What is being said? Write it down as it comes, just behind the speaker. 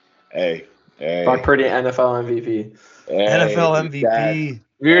Talk pretty NFL MVP. NFL MVP.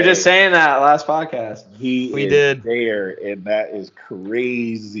 We were just saying that last podcast. We did there, and that is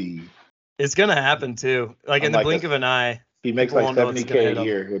crazy. It's gonna happen too. Like in the blink of an eye. He makes like $70K a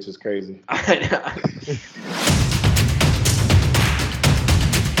year, which is crazy. I know.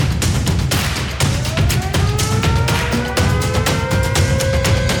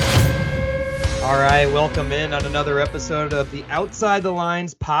 All right, welcome in on another episode of the Outside the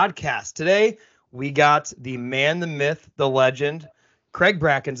Lines podcast. Today, we got the man, the myth, the legend, Craig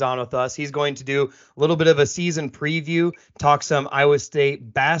Brackins on with us. He's going to do a little bit of a season preview, talk some Iowa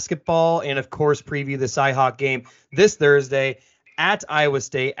State basketball, and of course, preview the CyHawk game this Thursday at Iowa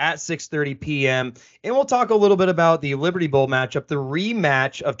State at 6:30 p.m. And we'll talk a little bit about the Liberty Bowl matchup, the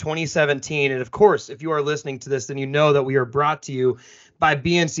rematch of 2017. And of course, if you are listening to this, then you know that we are brought to you by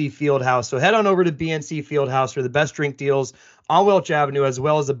BNC Fieldhouse. So head on over to BNC Fieldhouse for the best drink deals on Welch Avenue, as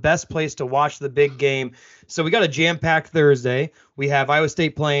well as the best place to watch the big game. So we got a jam-packed Thursday. We have Iowa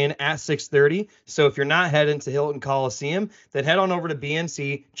State playing at 6:30. So if you're not heading to Hilton Coliseum, then head on over to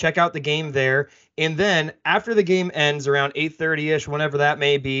BNC, check out the game there. And then after the game ends around 8:30-ish, whenever that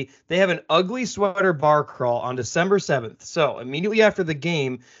may be, they have an ugly sweater bar crawl on December 7th. So immediately after the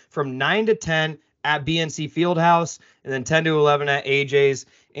game from 9 to 10 at BNC Fieldhouse, and then 10 to 11 at AJ's.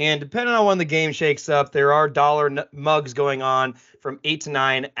 And depending on when the game shakes up, there are dollar mugs going on from 8 to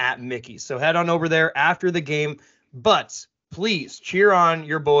 9 at Mickey's. So head on over there after the game. But please cheer on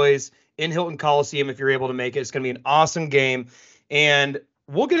your boys in Hilton Coliseum if you're able to make it. It's going to be an awesome game. And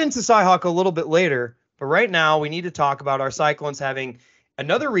we'll get into CyHawk a little bit later. But right now, we need to talk about our Cyclones having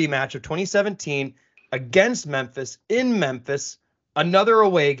another rematch of 2017 against Memphis in Memphis. Another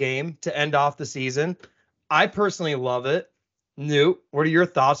away game to end off the season. I personally love it. Newt, what are your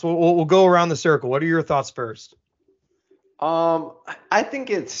thoughts? We'll go around the circle. What are your thoughts first? I think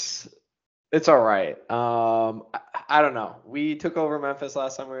it's all right. I don't know. We took over Memphis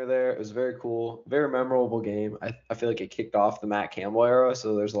last time we were there. It was very cool, very memorable game. I feel like it kicked off the Matt Campbell era,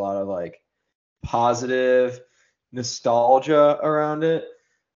 so there's a lot of like positive nostalgia around it.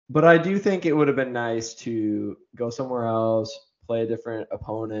 But I do think it would have been nice to go somewhere else, play a different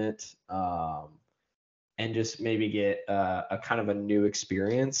opponent, and just maybe get a kind of a new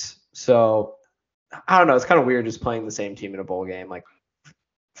experience. So I don't know. It's kind of weird just playing the same team in a bowl game like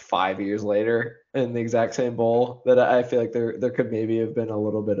 5 years later in the exact same bowl. That I feel like there could maybe have been a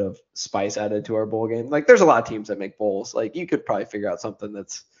little bit of spice added to our bowl game. Like there's a lot of teams that make bowls. Like you could probably figure out something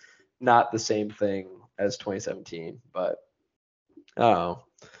that's not the same thing as 2017. But I don't know.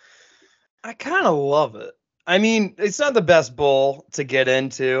 I kind of love it. I mean, it's not the best bowl to get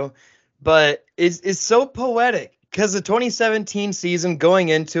into, but it's so poetic because the 2017 season going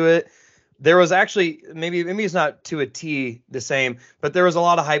into it, there was actually maybe it's not to a T the same, but there was a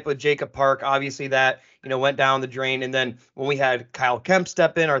lot of hype with Jacob Park. Obviously that, went down the drain. And then when we had Kyle Kemp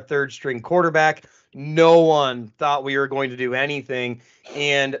step in, our third string quarterback, no one thought we were going to do anything.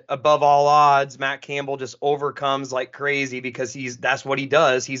 And above all odds, Matt Campbell just overcomes like crazy because that's what he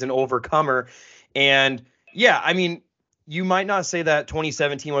does. He's an overcomer. And yeah, I mean, you might not say that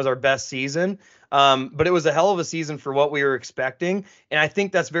 2017 was our best season, but it was a hell of a season for what we were expecting. And I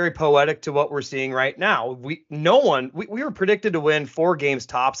think that's very poetic to what we're seeing right now. We were predicted to win 4 games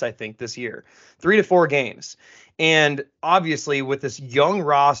tops, I think, this year, 3 to 4 games. And obviously with this young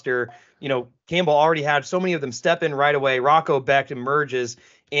roster, Campbell already had so many of them step in right away. Rocco Becht emerges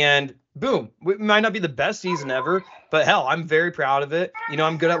and boom, it might not be the best season ever, but hell, I'm very proud of it.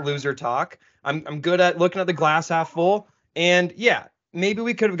 I'm good at loser talk. I'm good at looking at the glass half full. And yeah, maybe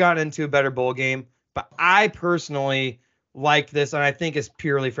we could have gotten into a better bowl game, but I personally like this, and I think it's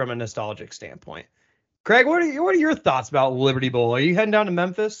purely from a nostalgic standpoint. Craig, what are your thoughts about Liberty Bowl? Are you heading down to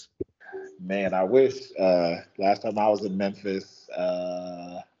Memphis? Man, I wish. Last time I was in Memphis,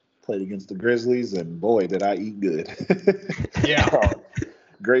 played against the Grizzlies, and boy, did I eat good. Yeah.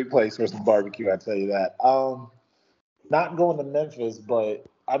 Great place for some barbecue, I tell you that. Not going to Memphis, but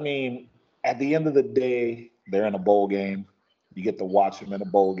I mean, at the end of the day, they're in a bowl game. You get to watch them in a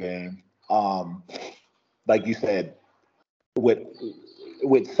bowl game. Like you said, with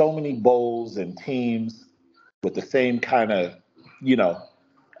so many bowls and teams with the same kind of,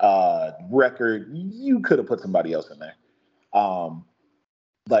 record, you could have put somebody else in there.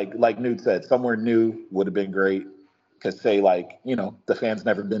 Like Newt said, somewhere new would have been great. Because say the fans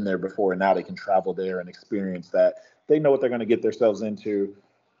never been there before, and now they can travel there and experience that. They know what they're going to get themselves into.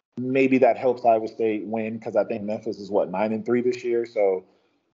 Maybe that helps Iowa State win because I think Memphis is 9-3 this year. So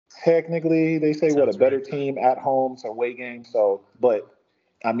technically, they say a better team at home, so away game. So, but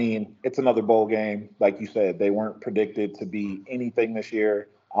I mean, it's another bowl game. Like you said, they weren't predicted to be anything this year.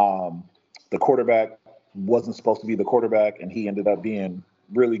 The quarterback wasn't supposed to be the quarterback, and he ended up being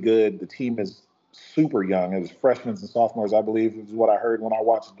really good. The team is super young. It was freshmen and sophomores, I believe, is what I heard when I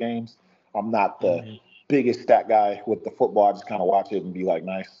watched games. I'm not the biggest stat guy with the football. I just kind of watch it and be like,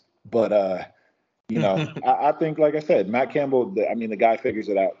 nice. But, I think, like I said, Matt Campbell, the guy figures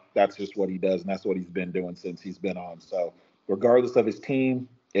it out. That's just what he does, and that's what he's been doing since he's been on. So regardless of his team,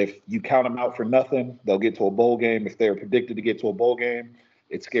 if you count them out for nothing, they'll get to a bowl game. If they're predicted to get to a bowl game,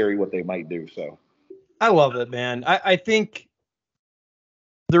 it's scary what they might do. So I love it, man. I think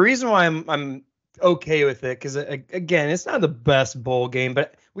the reason why I'm okay with it, because again, it's not the best bowl game,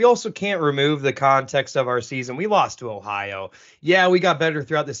 but we also can't remove the context of our season. We lost to Ohio. Yeah, we got better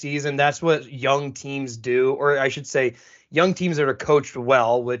throughout the season. That's what young teams do, or I should say young teams that are coached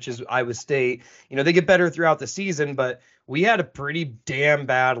well, which is Iowa State. They get better throughout the season, but we had a pretty damn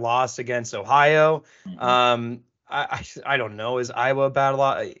bad loss against Ohio. I don't know. Is Iowa a bad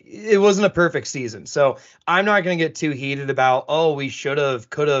loss? It wasn't a perfect season. So I'm not going to get too heated about, we could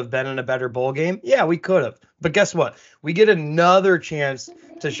have been in a better bowl game. Yeah, we could have. But guess what? We get another chance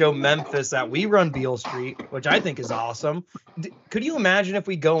to show Memphis that we run Beale Street, which I think is awesome. Could you imagine if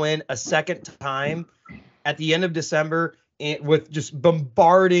we go in a second time at the end of December with just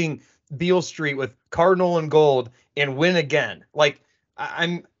bombarding Beale Street with Cardinal and gold and win again? Like,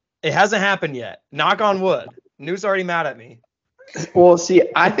 it hasn't happened yet. Knock on wood. Newt's already mad at me. Well, see,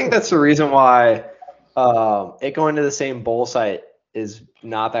 I think that's the reason why it going to the same bowl site is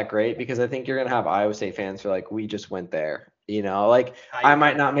not that great, because I think you're going to have Iowa State fans who are like, we just went there. I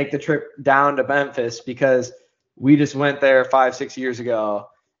might not make the trip down to Memphis because we just went there 5-6 years ago,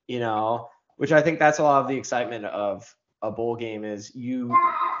 which I think that's a lot of the excitement of a bowl game is you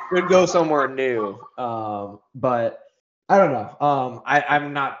could go somewhere new. But I don't know.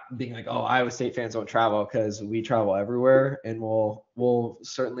 I'm not being like, Iowa State fans don't travel, because we travel everywhere, and we'll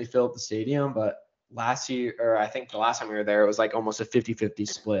certainly fill up the stadium. But last year, or I think the last time we were there, it was like almost a 50-50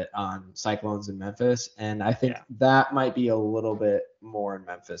 split on Cyclones in Memphis, and I think that might be a little bit more in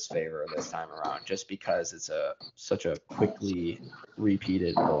Memphis' favor this time around, just because it's such a quickly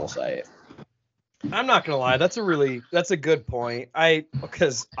repeated bowl site. I'm not gonna lie, that's a good point.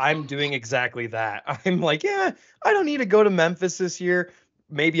 Because I'm doing exactly that. I'm like, I don't need to go to Memphis this year.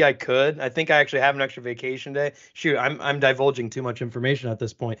 Maybe I could. I think I actually have an extra vacation day. Shoot, I'm divulging too much information at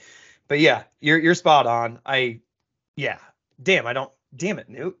this point. But yeah, you're spot on. Damn it,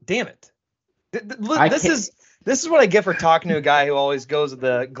 Newt. Damn it. This is what I get for talking to a guy who always goes with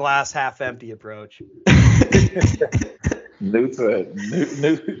the glass half empty approach. Newt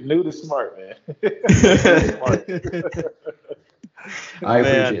is smart, man. I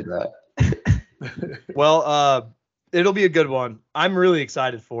appreciate that. Well, it'll be a good one. I'm really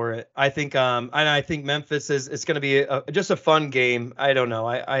excited for it. I think, and I think Memphis it's going to be just a fun game. I don't know.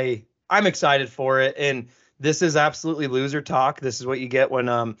 I'm excited for it, and this is absolutely loser talk. This is what you get when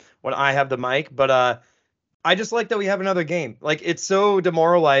I have the mic. But I just like that we have another game. Like, it's so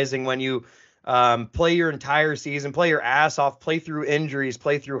demoralizing when you play your entire season, play your ass off, play through injuries,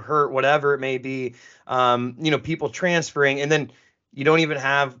 play through hurt, whatever it may be, people transferring, and then you don't even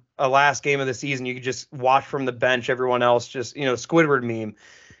have a last game of the season. You could just watch from the bench, everyone else just, Squidward meme.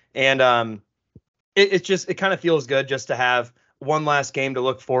 And it kind of feels good just to have one last game to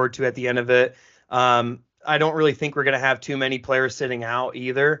look forward to at the end of it. I don't really think we're going to have too many players sitting out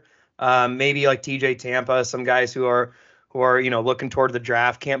either. Maybe like TJ Tampa, some guys who are looking toward the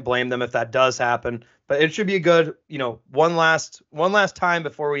draft. Can't blame them if that does happen, but it should be a good, one last time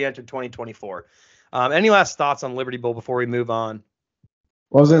before we enter 2024. Any last thoughts on Liberty Bowl before we move on?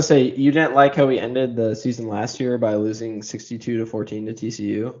 Well, I was going to say, you didn't like how we ended the season last year by losing 62-14 to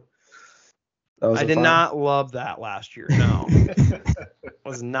TCU. I did not love that last year. No,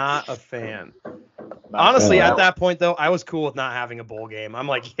 was not a fan. Honestly, at that point though, I was cool with not having a bowl game. I'm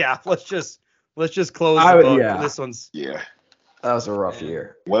like, let's just close the book. Yeah. This one's that was a rough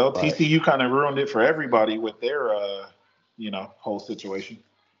year. Well, TCU kind of ruined it for everybody with their whole situation.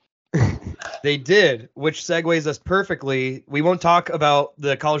 They did, which segues us perfectly. We won't talk about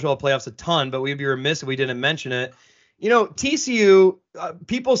the college football playoffs a ton, but we'd be remiss if we didn't mention it. TCU,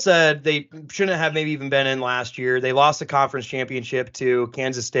 people said they shouldn't have maybe even been in last year. They lost the conference championship to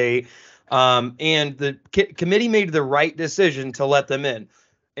Kansas State, and the committee made the right decision to let them in.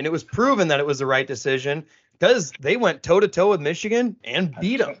 And it was proven that it was the right decision because they went toe-to-toe with Michigan and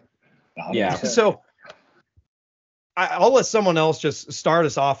beat them. Yeah. So I'll let someone else just start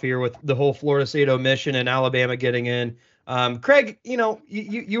us off here with the whole Florida State omission and Alabama getting in. Craig,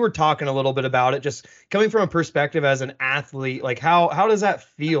 you were talking a little bit about it, just coming from a perspective as an athlete. Like, how does that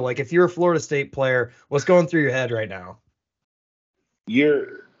feel? Like, if you're a Florida State player, what's going through your head right now?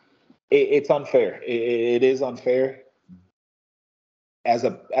 You're It's unfair. It is unfair. As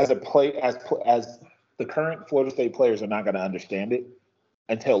the current Florida State players are not going to understand it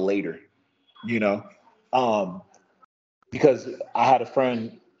until later, you know, because I had a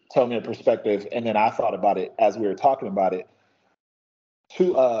friend tell me a perspective, and then I thought about it as we were talking about it.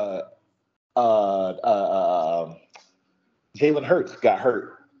 Jalen Hurts got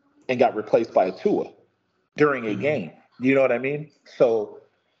hurt and got replaced by a Tua during a game. You know what I mean? So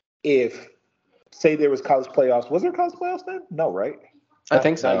if, say there was college playoffs, was there college playoffs then? No, right? I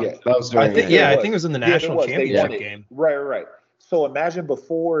think so. Not yet. That was during I think it was in the national championship game. Right. So imagine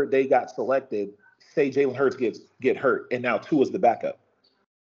before they got selected, say Jalen Hurts get hurt, and now Tua's the backup.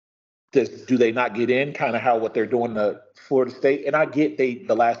 Do they not get in? Kind of how what they're doing to Florida State. And I get the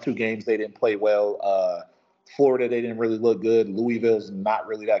last two games they didn't play well. Florida, they didn't really look good. Louisville's not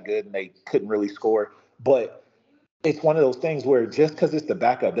really that good, and they couldn't really score. But it's one of those things where just because it's the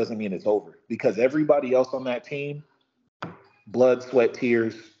backup doesn't mean it's over. Because everybody else on that team, blood, sweat,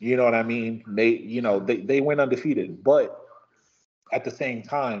 tears, you know what I mean? They went undefeated. But at the same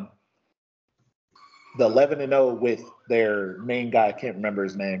time, the 11-0 with their main guy, I can't remember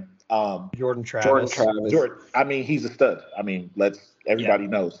his name. Jordan Travis. I mean, he's a stud. I mean, everybody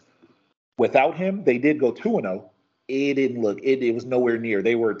knows. Without him, they did go 2-0. It didn't look. It was nowhere near.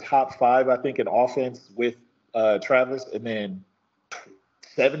 They were top 5, I think, in offense with Travis, and then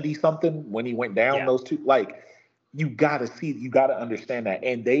 70 something when he went down. Yeah. Those two, you gotta understand that,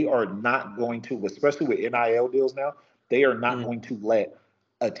 and they are not going to, especially with NIL deals now, they are not going to let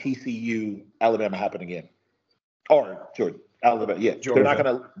a TCU Alabama happen again, or Georgia. Alabama, yeah. Georgia. They're not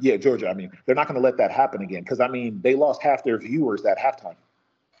gonna, Georgia. I mean, they're not gonna let that happen again because they lost half their viewers at halftime.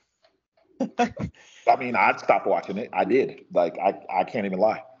 I mean, I'd stop watching it. I did. I can't even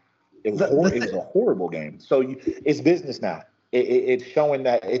lie. It was a horrible game. So it's business now. It's showing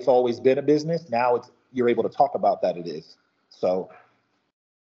that it's always been a business. Now you're able to talk about that it is. So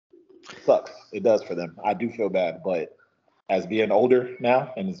it sucks. It does for them. I do feel bad, but as being older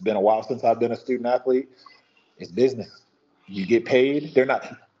now, and it's been a while since I've been a student athlete, it's business. You get paid.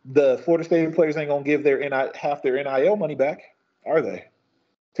 The Florida State players ain't gonna give half their NIL money back, are they?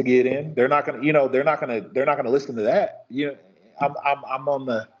 To get in, they're not gonna listen to that.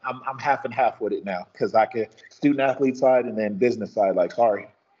 I'm half and half with it now because I can student athlete side and then business side. Sorry.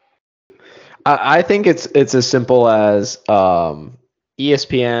 I think it's as simple as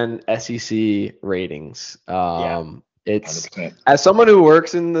ESPN SEC ratings. It's 100%. As someone who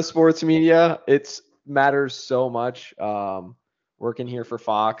works in the sports media, it's matters so much. Working here for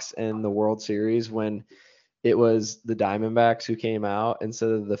Fawks and the World Series when it was the Diamondbacks who came out instead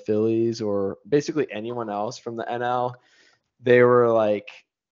of the Phillies or basically anyone else from the NL. They were like,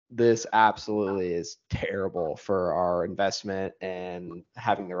 this absolutely is terrible for our investment and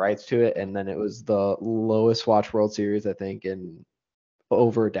having the rights to it. And then it was the lowest watched World Series, I think, in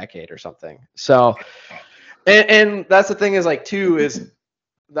over a decade or something. So, and that's the thing is too, is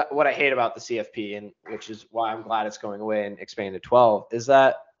that what I hate about the CFP, and which is why I'm glad it's going away and expanded to 12, is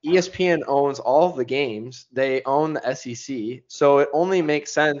that ESPN owns all of the games. They own the SEC. So it only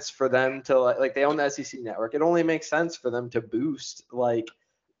makes sense for them to they own the SEC network. It only makes sense for them to boost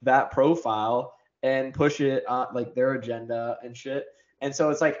that profile and push it on their agenda and shit. And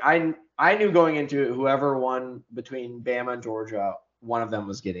so it's I knew going into it, whoever won between Bama and Georgia, one of them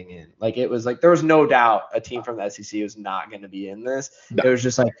was getting in. It was there was no doubt a team from the SEC was not going to be in this. No. It was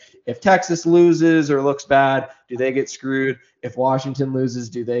just if Texas loses or looks bad, do they get screwed? If Washington loses,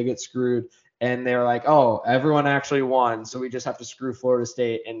 do they get screwed? And they're oh, everyone actually won, so we just have to screw Florida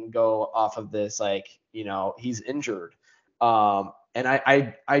State and go off of this he's injured. And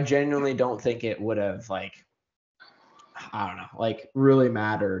I genuinely don't think it would have I don't know, really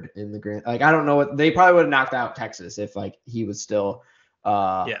mattered in the grand. I don't know what they probably would have knocked out Texas if he was still,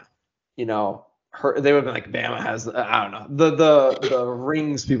 hurt. They would have been Bama has, I don't know, the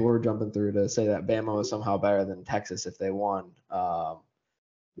rings people were jumping through to say that Bama was somehow better than Texas if they won.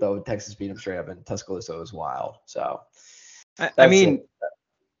 Though Texas beat them straight up and Tuscaloosa was wild. So, I mean,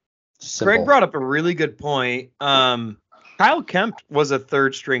 Greg brought up a really good point. Kyle Kemp was a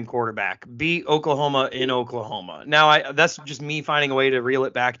third-string quarterback, beat Oklahoma in Oklahoma. Now, that's just me finding a way to reel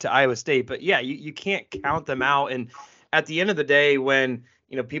it back to Iowa State. But, yeah, you can't count them out. And at the end of the day, when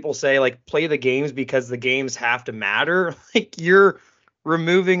people say, play the games because the games have to matter, you're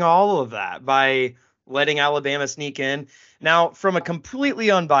removing all of that by letting Alabama sneak in. Now, from a completely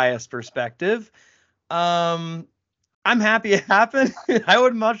unbiased perspective, I'm happy it happened. I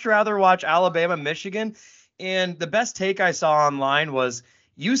would much rather watch Alabama-Michigan. And the best take I saw online was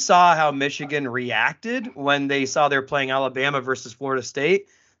you saw how Michigan reacted when they saw they're playing Alabama versus Florida State.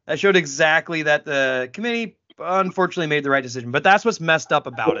 That showed exactly that the committee unfortunately made the right decision. But that's what's messed up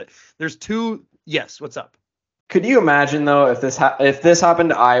about it. There's two. Yes, what's up? Could you imagine though if this happened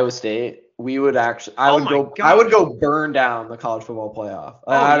to Iowa State, we would actually I would go burn down the college football playoff.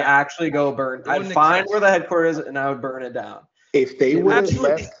 I'd actually go burn. I'd find where the headquarters is and I would burn it down. If they would have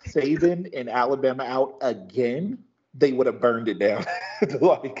left Saban and Alabama out again, they would have burned it down.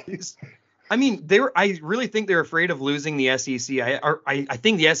 I mean, I really think they're afraid of losing the SEC. I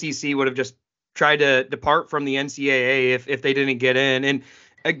think the SEC would have just tried to depart from the NCAA if they didn't get in. And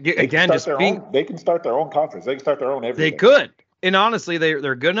again, they can start their own conference. They can start their own everything. They could. And honestly,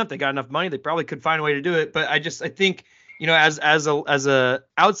 they're good enough. They got enough money. They probably could find a way to do it. But I think, as a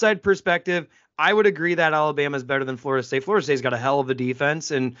outside perspective, I would agree that Alabama is better than Florida State. Florida State's got a hell of a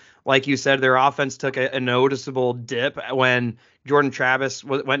defense, and like you said, their offense took a noticeable dip when Jordan Travis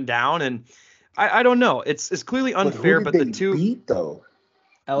went down. And I don't know. It's clearly unfair, but the two beat though.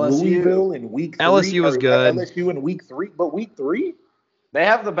 LSU. Louisville in week 3. LSU was good. LSU in week 3, but week 3 they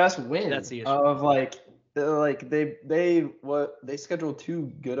have the best win. That's the issue. Of they scheduled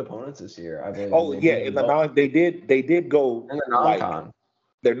 2 good opponents this year. I believe. Oh yeah, in the they did go in the non-con.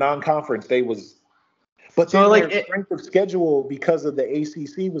 Their non-conference, but so their strength of schedule because of the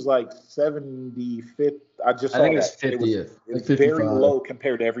ACC was 75th. I think it was 50th. It was very low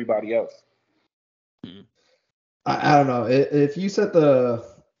compared to everybody else. I don't know. If you set the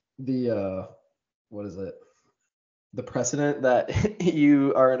what is it? The precedent that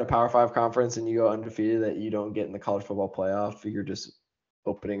you are in a Power 5 conference and you go undefeated, that you don't get in the college football playoff, you're just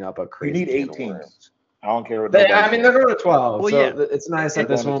opening up a crazy. You need 8 teams. I don't care what they're going to 12. Well, so it's nice that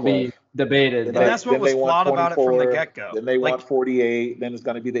this won't be debated. And that's what was flawed about it from the get-go. Then they want 48. Then it's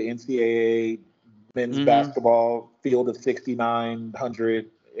going to be the NCAA men's basketball field of 6,900.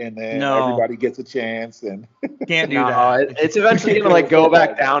 And then everybody gets a chance and can't do that. It's eventually going to go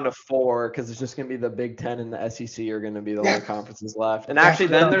back down to 4 because it's just going to be the Big Ten and the SEC are going to be the only conferences left. And actually,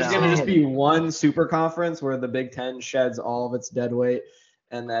 then there's going to just be one super conference where the Big Ten sheds all of its dead weight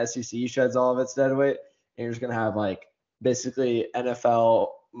and the SEC sheds all of its dead weight. And you're just going to have basically NFL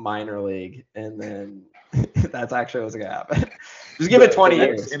minor league, and then that's actually what's going to happen. Just give it 20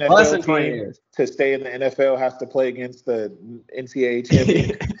 years. Less than 20 years. To stay in the NFL has to play against the NCAA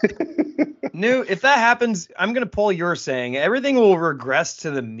champion. No, if that happens, I'm going to pull your saying. Everything will regress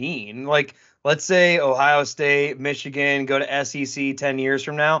to the mean. Let's say Ohio State, Michigan go to SEC 10 years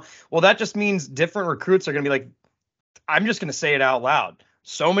from now. Well, that just means different recruits are going to be I'm just going to say it out loud.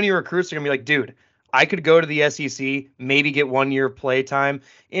 So many recruits are going to be dude, I could go to the SEC, maybe get 1 year play time,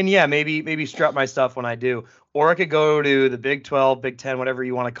 and maybe strut my stuff when I do. Or I could go to the Big 12, Big 10, whatever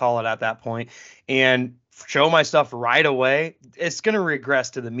you want to call it at that point, and show my stuff right away. It's going to regress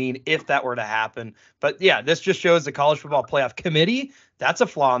to the mean if that were to happen. But yeah, this just shows the college football playoff committee. That's a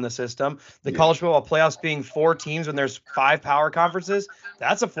flaw in the system. The college football playoffs being 4 teams when there's 5 power conferences.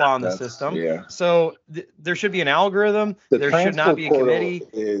 That's a flaw in the system. Yeah. So there should be an algorithm. There should not be a committee.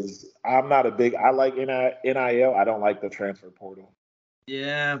 I like NIL. I don't like the transfer portal.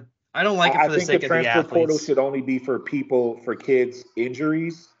 Yeah. I don't like it for the sake of the athletes. I think the transfer portal should only be for kids'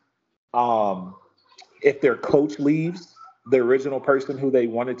 injuries. If their coach leaves, the original person who they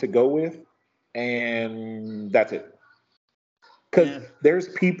wanted to go with, and that's it. Because there's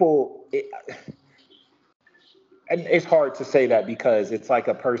people, and it's hard to say that because it's like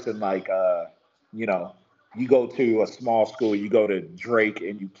a person you go to a small school, you go to Drake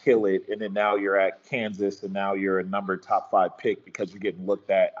and you kill it, and then now you're at Kansas and now you're a top 5 pick because you're getting looked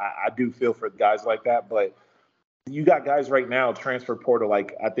at. I do feel for guys like that, but you got guys right now, transfer portal, I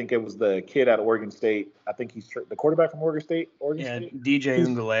think it was the kid at Oregon State. I think he's the quarterback from Oregon State. State. DJ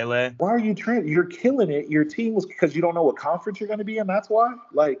Uiagalelei. Why are you you're killing it. Your team was because you don't know what conference you're going to be in. That's why.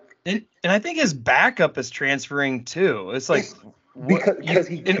 And I think his backup is transferring too. It's because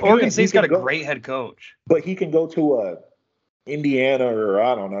Oregon State's got a great head coach, but he can go to Indiana or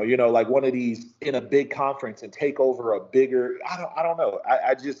I don't know, one of these in a big conference and take over a bigger. I don't know.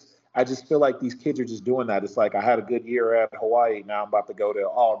 I just feel like these kids are just doing that. It's I had a good year at Hawaii. Now I'm about to go to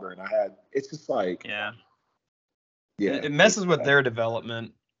Auburn. It's just it messes with their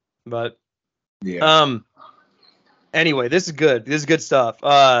development. But anyway, this is good. This is good stuff.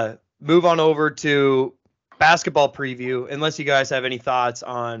 Move on over to basketball preview. Unless you guys have any thoughts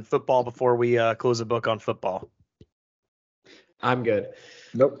on football before we close the book on football. I'm good.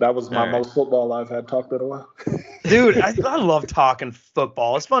 Nope, that was my most football I've had talked in a while. Dude, I love talking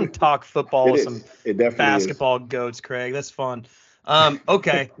football. It's fun to talk football with some basketball goats, Craig. That's fun.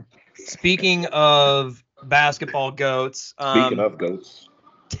 Okay. Speaking of basketball goats. Damon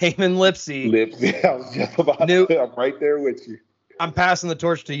Lipsey. I was just about to say, I'm right there with you. I'm passing the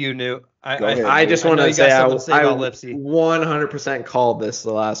torch to you, Newt. Go ahead. I just I want know to you say got I something to say about Lipsy. 100% called this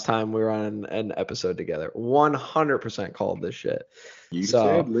the last time we were on an episode together. 100% called this shit. You So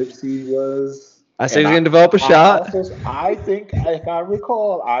said Lipsy was. I said and he's gonna develop a shot. I think if I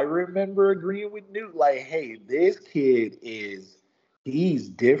recall, I remember agreeing with Newt. Like, hey, this kid he's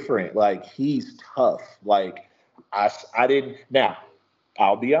different. Like, he's tough. Like, I didn't. Now,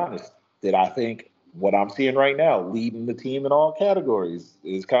 I'll be honest. Did I think what I'm seeing right now, leading the team in all categories,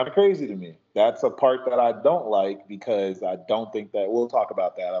 is kind of crazy to me? That's a part that I don't like because I don't think that we'll talk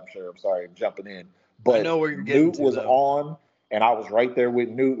about that. I'm sure. I'm sorry, I'm jumping in, but I know where you're getting Newt to, was though. on, and I was right there with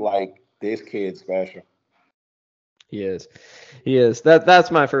Newt. Like, this kid's special. He is.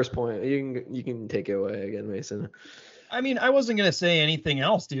 That's my first point. You can take it away again, Mason. I mean, I wasn't gonna say anything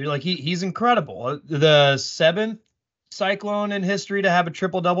else, dude. Like he's incredible. The 7th Cyclone in history to have a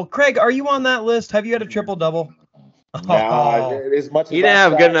triple double. Craig, are you on that list? Have you had a triple double? Nah, as much as He didn't I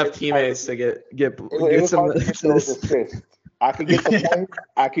have tried, good enough it's teammates to get It was some hard to get those assists. I could get the points.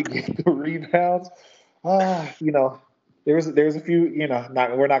 I could get the rebounds. There's a few. We're not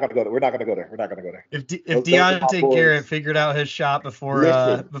gonna go there. We're not gonna go there. If Those are my Deontay boys. Garrett figured out his shot before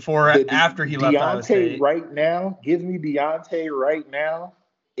after he left Iowa Deontay State, right now, give me Deontay right now.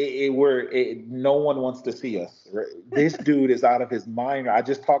 No one wants to see us. This dude is out of his mind. I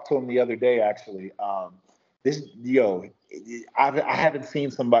just talked to him the other day, actually. I haven't seen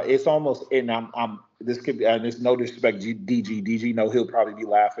somebody. It's almost, and this could be, and there's no disrespect, DG. No, he'll probably be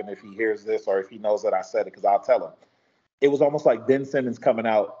laughing if he hears this or if he knows that I said it, because I'll tell him. It was almost like Ben Simmons coming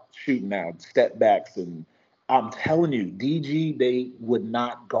out shooting out step backs, and I'm telling you, DG, they would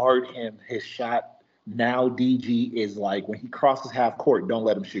not guard him his shot. Now DG is like, when he crosses half court, don't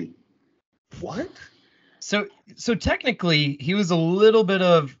let him shoot. What? So technically, he was a little bit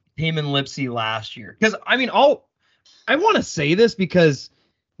of Payman Lipsy last year. Because I mean, I want to say this because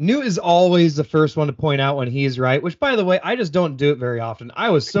Newt is always the first one to point out when he's right, which, by the way, I just don't do it very often. I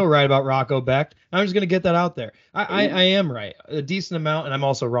was so right about Rocco Becht. I'm just going to get that out there. I am right a decent amount, and I'm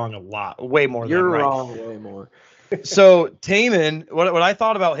also wrong a lot, way more than You're right. wrong way more. So Taman, what I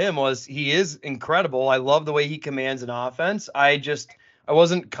thought about him was he is incredible. I love the way he commands an offense. I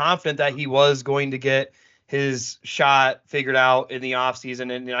wasn't confident that he was going to get his shot figured out in the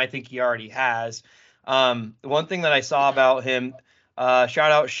offseason, and I think he already has. One thing that I saw about him, shout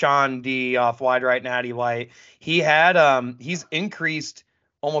out Sean D off Wide Right Natty Light. He's increased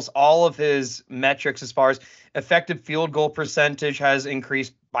almost all of his metrics as far as effective field goal percentage has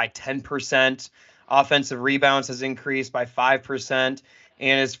increased by 10%. Offensive rebounds has increased by 5%,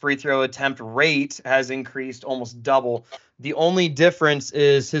 and his free throw attempt rate has increased almost double. The only difference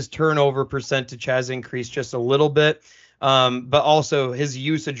is his turnover percentage has increased just a little bit, but also his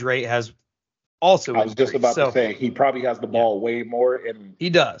usage rate has also I was just increased. about to say, he probably has the ball way more, and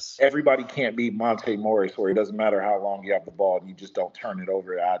he does. Everybody can't be Monte Morris, where it doesn't matter how long you have the ball and you just don't turn it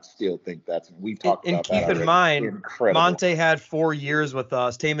over. I still think we've talked about that. And keep in mind, Monte had 4 years with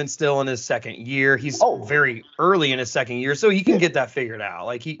us. Taman's still in his second year. He's very early in his second year, so he can get that figured out.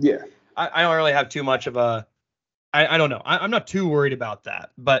 Like I don't really have too much of a. I don't know. I'm not too worried about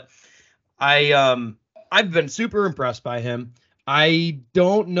that, but I've been super impressed by him. I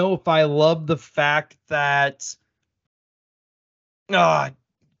don't know if I love the fact that.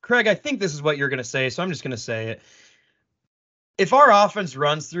 Craig, I think this is what you're going to say, so I'm just going to say it. If our offense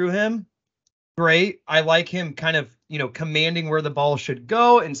runs through him, great. I like him kind of, commanding where the ball should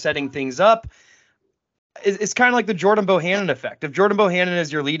go and setting things up. It's kind of like the Jordan Bohannon effect. If Jordan Bohannon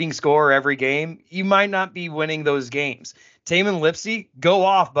is your leading scorer every game, you might not be winning those games. Taman Lipsy, go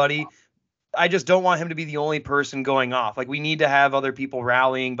off, buddy. I just don't want him to be the only person going off. Like, we need to have other people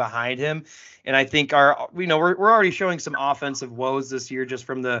rallying behind him. And I think we're already showing some offensive woes this year just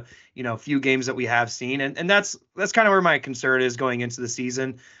from the, few games that we have seen. And that's kind of where my concern is going into the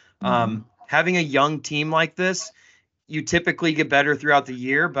season. Having a young team like this, you typically get better throughout the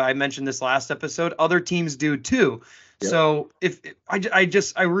year, but I mentioned this last episode, other teams do too. Yep. So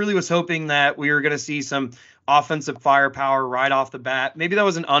I really was hoping that we were going to see some offensive firepower right off the bat. Maybe that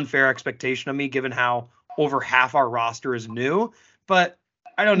was an unfair expectation of me, given how over half our roster is new, but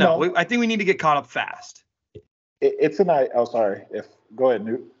I don't know. No. I think we need to get caught up fast. It's sorry. Go ahead,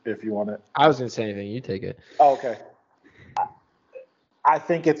 Newt, if you want it. I was going to say anything. You take it. Oh, okay. I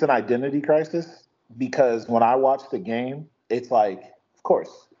think it's an identity crisis, because when I watch the game, it's like, of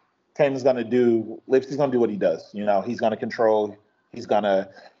course, Lipsy's going to do what he does. He's going to control. He's going to,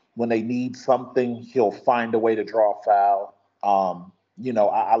 when they need something, he'll find a way to draw a foul.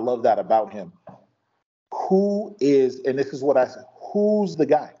 I love that about him. Who's the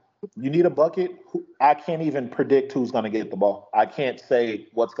guy? You need a bucket. I can't even predict who's going to get the ball. I can't say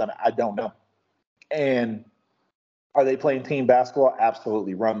I don't know. And are they playing team basketball?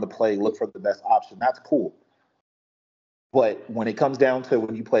 Absolutely. Run the play, look for the best option. That's cool. But when it comes down to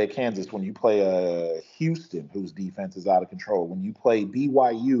when you play a Kansas, when you play a Houston, whose defense is out of control, when you play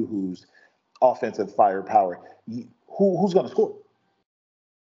BYU, whose offensive firepower, who's going to score?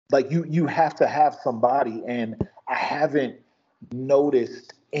 Like you have to have somebody, and I haven't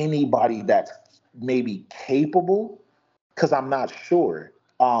noticed anybody that's maybe capable because I'm not sure.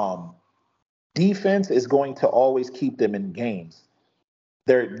 Defense is going to always keep them in games.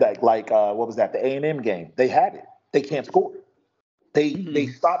 They're like what was that? The A&M game. They had it. They can't score. They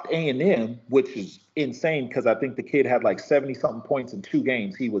stopped A&M, which is insane because I think the kid had like 70-something points in 2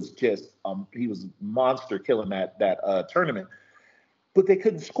 games. He was just he was monster killing that tournament. But they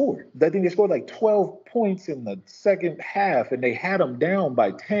couldn't score. I think they scored like 12 points in the second half, and they had them down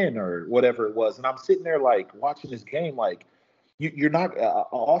by 10 or whatever it was. And I'm sitting there like watching this game, like you're not an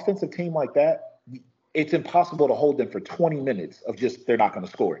offensive team like that. It's impossible to hold them for 20 minutes of just they're not going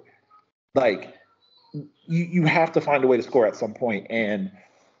to score. Like you have to find a way to score at some point, and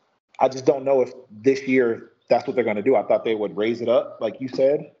I just don't know if this year that's what they're going to do. I thought they would raise it up, like you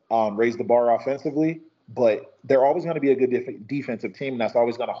said, raise the bar offensively. But they're always going to be a good defensive team, and that's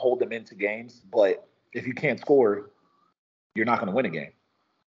always going to hold them into games. But if you can't score, you're not going to win a game.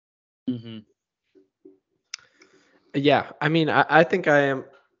 Mm-hmm. Yeah, I mean, I think I am.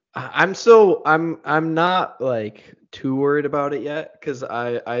 I'm not like too worried about it yet because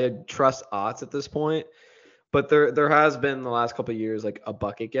I trust Otts at this point. But there has been the last couple of years like a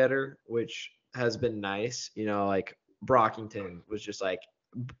bucket getter, which has been nice. You know, like Brockington was just like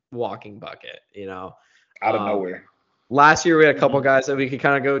walking bucket. You know. Out of nowhere. Last year we had a couple guys that we could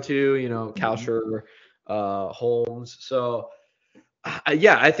kind of go to, you know, Kalsher, Holmes. So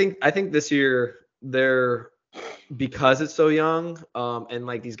yeah, I think this year they're, because it's so young, and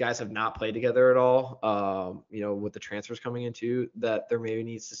like these guys have not played together at all, you know, with the transfers coming into that, there maybe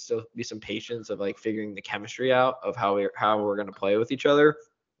needs to still be some patience of like figuring the chemistry out of how we're going to play with each other.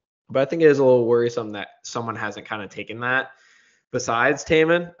 But I think it is a little worrisome that someone hasn't kind of taken that besides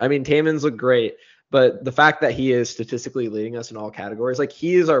Taman. I mean, Taman's looked great. But the fact that he is statistically leading us in all categories, like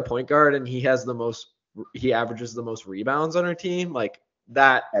he is our point guard and he averages the most rebounds on our team. Like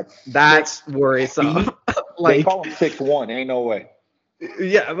that's worrisome. Like, they call him 6'1". Ain't no way.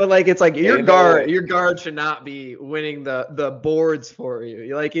 Yeah, but like it's like your guard should not be winning the boards for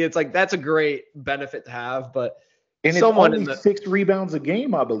you. Like it's like that's a great benefit to have, but and someone it's only 6 rebounds a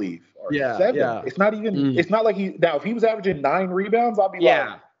game, I believe. Or 7. Yeah. It's not even. It's not like if he was averaging 9 rebounds, I'll be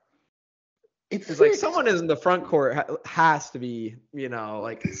like. It's like someone in the front court has to be, you know,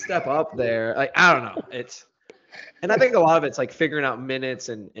 like step up there. Like, I don't know. And I think a lot of it's like figuring out minutes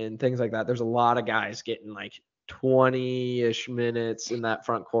and things like that. There's a lot of guys getting like 20-ish minutes in that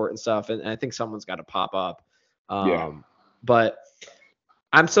front court and stuff. And I think someone's got to pop up. But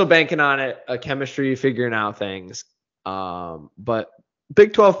I'm still banking on it, a chemistry, figuring out things. But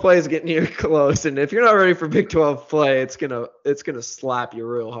Big 12 play is getting here close, and if you're not ready for Big 12 play, it's gonna slap you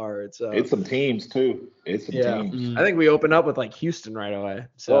real hard. So it's some teams too. It's some teams. I think we open up with like Houston right away.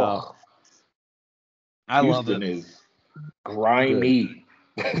 So I love it. Houston is grimy.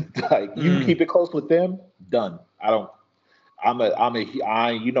 Like you keep it close with them, done. I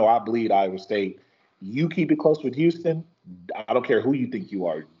bleed Iowa State. You keep it close with Houston, I don't care who you think you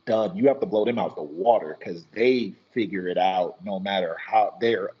are, done. You have to blow them out the water because they figure it out no matter how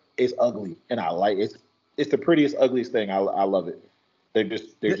it's ugly. And I like it's the prettiest, ugliest thing. I love it. They're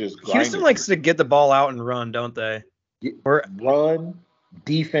just grinding. Houston likes to get the ball out and run, don't they? Run,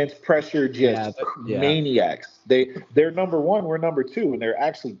 defense, pressure, maniacs. They're number 1, we're number 2, and they're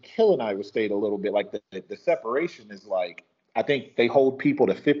actually killing Iowa State a little bit. Like the separation is like, I think they hold people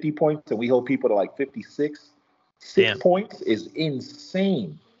to 50 points and we hold people to like 56. 6 points is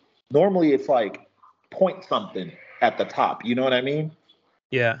insane. Normally it's like point something at the top. You know what I mean?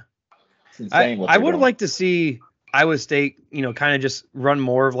 Yeah. It's insane. I would like to see Iowa State, kind of just run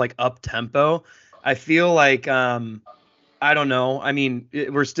more of like up tempo. I feel like, I don't know. I mean,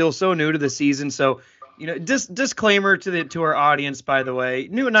 we're still so new to the season. So, disclaimer to our audience, by the way,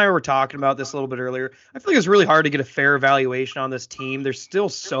 New and I were talking about this a little bit earlier. I feel like it's really hard to get a fair evaluation on this team. They're still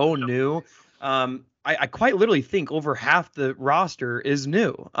so new. I quite literally think over half the roster is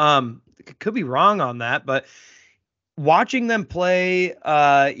new. Could be wrong on that, but watching them play,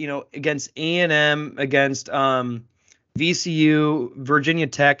 against A&M, against VCU, Virginia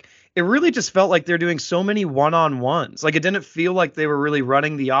Tech, it really just felt like they're doing so many one-on-ones. Like it didn't feel like they were really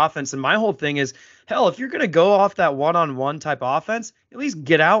running the offense. And my whole thing is, hell, if you're going to go off that one-on-one type offense, at least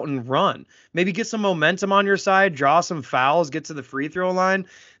get out and run. Maybe get some momentum on your side, draw some fouls, get to the free throw line.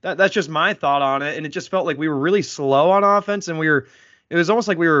 That's just my thought on it. And it just felt like we were really slow on offense, and it was almost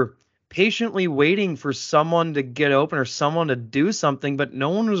like we were patiently waiting for someone to get open or someone to do something, but no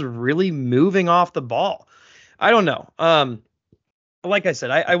one was really moving off the ball. I don't know. Like I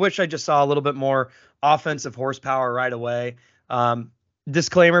said, I wish I just saw a little bit more offensive horsepower right away.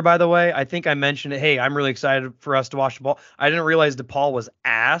 Disclaimer, by the way, I think I mentioned it. Hey, I'm really excited for us to watch the ball. I didn't realize DePaul was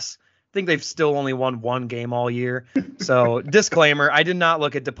ass. I think they've still only won one game all year. So disclaimer, I did not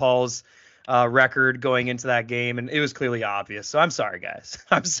look at DePaul's record going into that game, and it was clearly obvious. So I'm sorry, guys.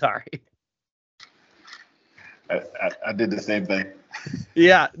 I'm sorry. I did the same thing.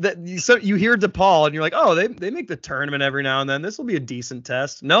 Yeah. So you hear DePaul, and you're like, oh, they make the tournament every now and then. This will be a decent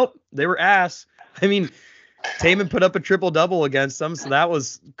test. Nope, they were ass. I mean, Taman put up a triple-double against them, so that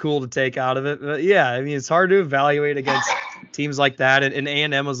was cool to take out of it. But yeah, I mean, it's hard to evaluate against teams like that, and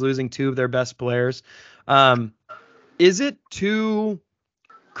A&M was losing two of their best players. Is it too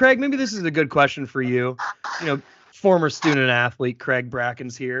 – Craig, maybe this is a good question for you. Former student-athlete Craig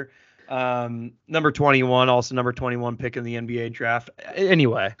Brackins here. Number 21, also number 21 pick in the NBA draft.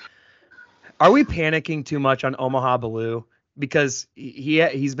 Anyway, are we panicking too much on Omaha Blue? Because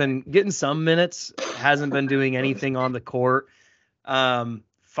he's been getting some minutes, hasn't been doing anything on the court.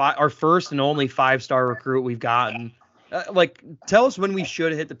 Our first and only 5-star recruit we've gotten. Tell us when we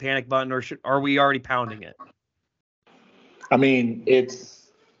should hit the panic button, or are we already pounding it? I mean, it's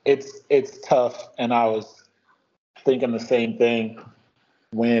tough, and I was thinking the same thing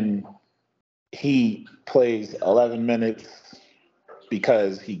when he plays 11 minutes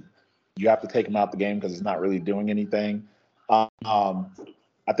because you have to take him out the game because he's not really doing anything. I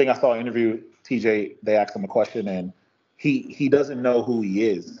think I saw an interview, TJ, they asked him a question, and he doesn't know who he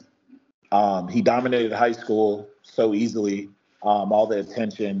is. He dominated high school so easily, all the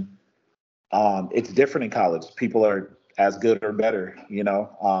attention. It's different in college. People are as good or better,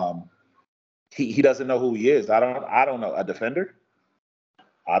 He doesn't know who he is. I don't know. A defender?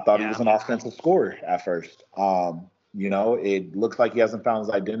 I thought he was an offensive scorer at first. It looks like he hasn't found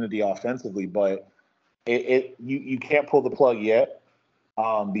his identity offensively, but you can't pull the plug yet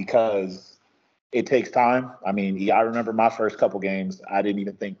because it takes time. I mean, I remember my first couple games, I didn't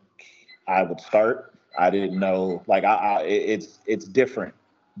even think I would start. I didn't know, it's different.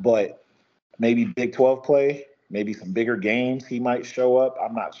 But maybe Big 12 play, maybe some bigger games he might show up.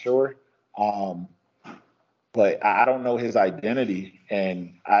 I'm not sure. But I don't know his identity,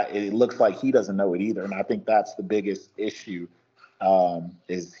 and it looks like he doesn't know it either. And I think that's the biggest issue,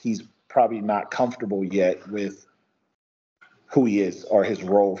 is he's probably not comfortable yet with who he is or his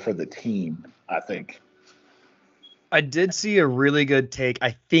role for the team, I think. I did see a really good take.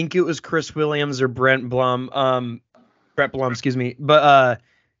 I think it was Chris Williams or Brett Blum, excuse me. But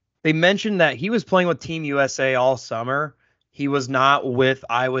they mentioned that he was playing with Team USA all summer. He was not with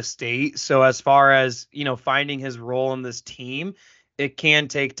Iowa State. So as far as, finding his role in this team, it can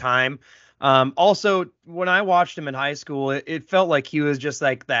take time. Also, when I watched him in high school, it felt like he was just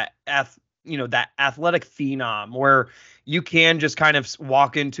like that athletic phenom where you can just kind of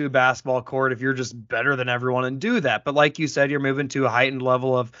walk into a basketball court if you're just better than everyone and do that. But like you said, you're moving to a heightened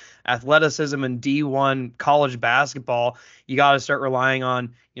level of athleticism and D1 college basketball. You got to start relying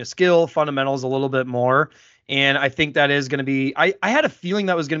on, skill, fundamentals a little bit more. And I think that is going to be, I had a feeling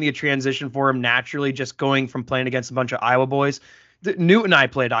that was going to be a transition for him naturally, just going from playing against a bunch of Iowa boys. Newt and I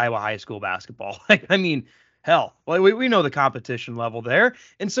played Iowa high school basketball. I mean, hell, we know the competition level there.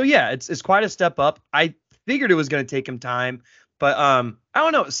 And so, yeah, it's quite a step up. I figured it was going to take him time, but I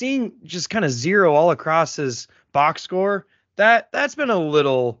don't know, seeing just kind of 0 all across his box score, that's been a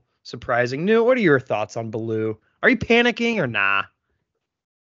little surprising. Newt, what are your thoughts on Baloo? Are you panicking or nah?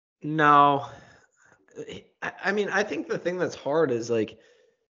 No. I mean, I think the thing that's hard is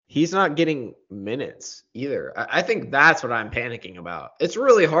he's not getting minutes either. I think that's what I'm panicking about. It's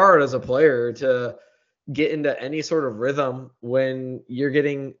really hard as a player to get into any sort of rhythm when you're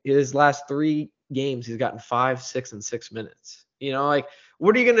getting his last 3 games. He's gotten 5, 6, and 6 minutes.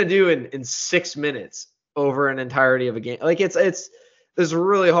 What are you going to do in 6 minutes over an entirety of a game? It's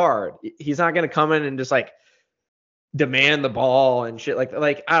really hard. He's not going to come in and just demand the ball and shit.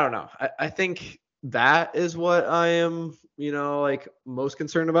 I don't know. I think that is what I am, most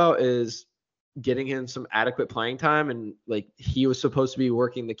concerned about is getting him some adequate playing time. And he was supposed to be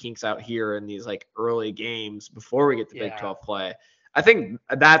working the kinks out here in these early games before we get to Big 12 play. I think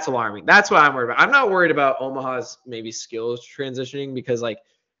that's alarming. That's what I'm worried about. I'm not worried about Omaha's maybe skills transitioning because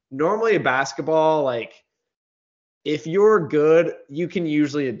normally basketball, if you're good, you can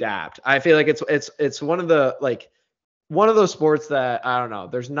usually adapt. I feel like it's one of those sports that I don't know.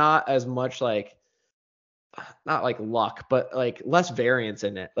 There's not as much not like luck, but like less variance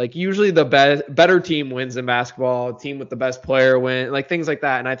in it. Like usually the better team wins in basketball, team with the best player win, like things like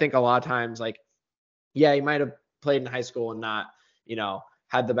that. And I think a lot of times, like, yeah, you might have played in high school and not,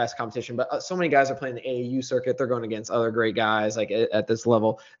 had the best competition, but so many guys are playing the AAU circuit. They're going against other great guys like at this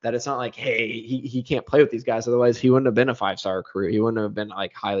level that it's not like, hey, he can't play with these guys. Otherwise he wouldn't have been a 5-star recruit. He wouldn't have been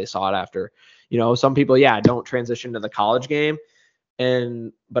like highly sought after. Some people, don't transition to the college game.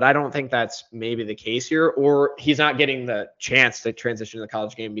 But I don't think that's maybe the case here, or he's not getting the chance to transition to the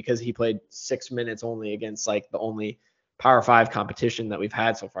college game because he played 6 minutes only against like the only Power 5 competition that we've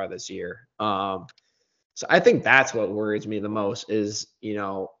had so far this year. So I think that's what worries me the most is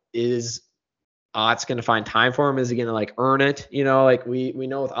Ott's going to find time for him? Is he going to like earn it? Like we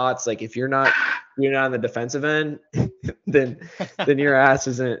know with Ott's, like if you're not on the defensive end, then your ass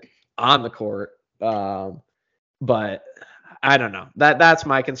isn't on the court. But I don't know. That's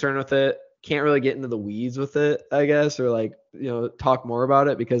my concern with it. Can't really get into the weeds with it, I guess, or like, talk more about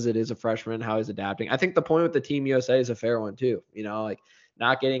it because it is a freshman, how he's adapting. I think the point with the Team USA is a fair one too. Like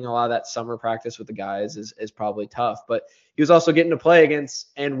not getting a lot of that summer practice with the guys is probably tough, but he was also getting to play against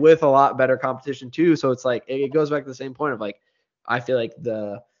and with a lot better competition too. So it's like, it goes back to the same point of like, I feel like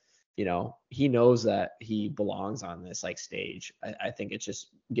he knows that he belongs on this like stage. I think it's just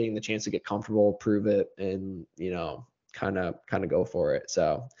getting the chance to get comfortable, prove it, and, kind of go for it.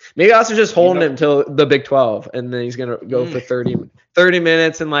 So maybe also just holding him till the Big 12, and then he's gonna go for 30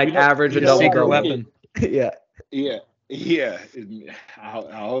 minutes and like average a double secret weapon. Yeah.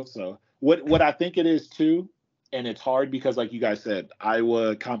 I hope so. What I think it is too, and it's hard because like you guys said,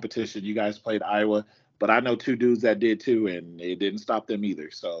 Iowa competition. You guys played Iowa, but I know 2 dudes that did too, and it didn't stop them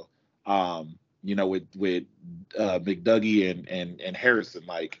either. So, with McDougie and Harrison,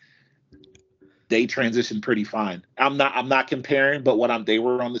 like, they transitioned pretty fine. I'm not comparing, but they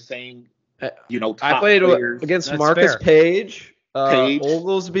were on the same, top I played players. against That's Marcus fair. Page,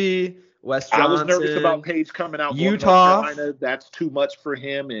 Oglesby, West Johnson. I was nervous about Page coming out Utah. North Carolina. That's too much for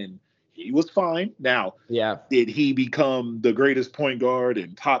him, and he was fine. Now, yeah, did he become the greatest point guard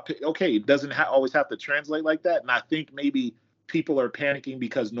and top? Okay, it doesn't always have to translate like that. And I think maybe people are panicking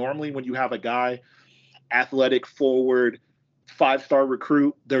because normally when you have a guy, athletic, forward, 5-star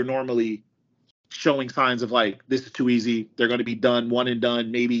recruit, they're normally showing signs of like, this is too easy. They're going to be done, one and done,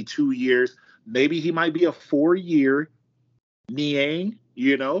 maybe 2 years. Maybe he might be a 4-year Niang,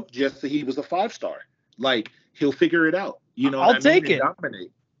 just so he was a 5-star. Like, he'll figure it out. I'll take it.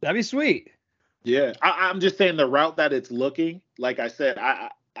 Dominate. That'd be sweet. Yeah. I'm just saying the route that it's looking, like I said,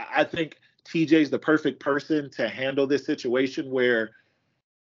 I think TJ's the perfect person to handle this situation where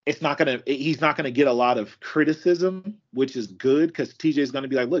he's not gonna get a lot of criticism, which is good because TJ's gonna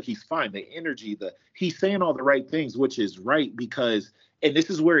be like, look, he's fine. The energy, he's saying all the right things, which is right because, and this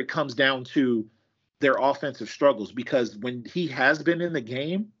is where it comes down to their offensive struggles, because when he has been in the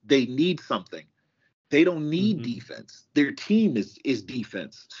game, they need something. They don't need defense. Their team is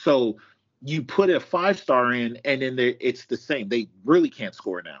defense. So you put a 5-star in, and then it's the same. They really can't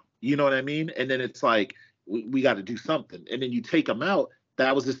score now. You know what I mean? And then it's like, we got to do something. And then you take him out.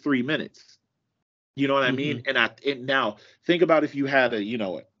 That was his 3 minutes. You know what I mean? And now think about if you had a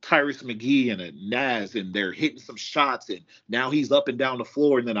Tyrese McGee and a Naz, and they're hitting some shots, and now he's up and down the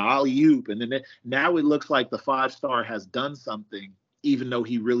floor, and then an alley-oop, and then now it looks like the 5-star has done something, even though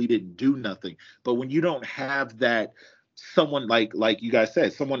he really didn't do nothing. But when you don't have that, someone like you guys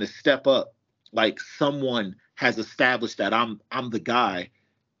said, someone to step up, like someone has established that I'm the guy,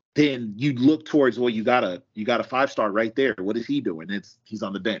 then you look towards, well, you got a 5-star right there. What is he doing? He's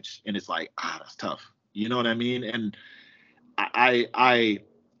on the bench, and it's like, that's tough. You know what I mean? And I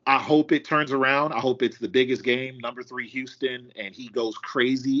hope it turns around. I hope it's the biggest game, number 3 Houston, and he goes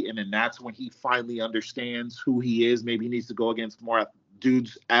crazy, and then that's when he finally understands who he is. Maybe he needs to go against more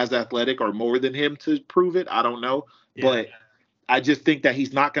dudes as athletic or more than him to prove it. I don't know, but I just think that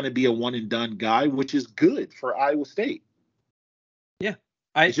he's not going to be a one and done guy, which is good for Iowa State. Yeah.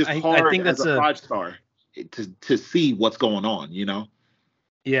 It's just hard, I think that's a 5-star to see what's going on,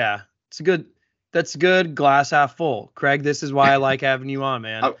 Yeah, that's good. Glass half full. Craig, this is why I like having you on,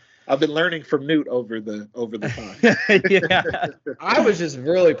 man. I've been learning from Newt over the time. Yeah, I was just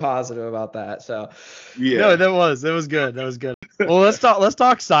really positive about that. So yeah, no, that was good. Well, let's talk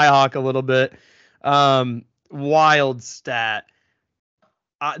CyHawk a little bit. Wild stat.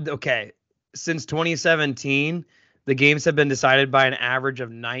 Okay, since 2017. The games have been decided by an average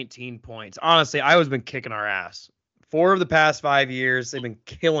of 19 points. Honestly, Iowa's been kicking our ass. 4 of the past 5 years, they've been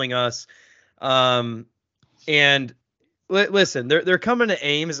killing us. And listen, they're coming to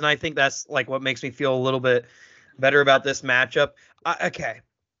Ames, and I think that's like what makes me feel a little bit better about this matchup. Okay.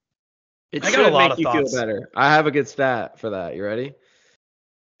 It I got a should lot make of you feel thoughts. better. I have a good stat for that. You ready?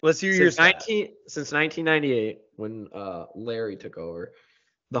 Let's hear your stat. Since 1998, when Larry took over,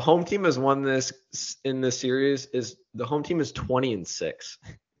 the home team has won this in this series. The home team is 20-6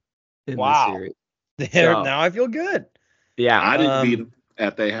 in this series. So, Now I feel good. Yeah, I didn't beat them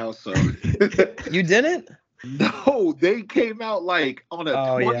at their house, so You didn't? No, they came out like on a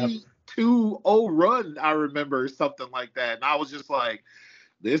 22-0 run. I remember something like that, and I was just like,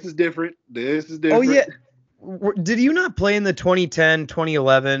 "This is different. This is different." Oh yeah. Did you not play in the 2010,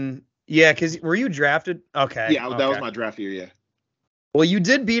 2011? Yeah, because were you drafted? Okay. Yeah, that was my draft year. Yeah. Well, you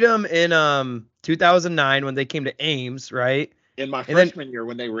did beat them in 2009 when they came to Ames, right? In my freshman year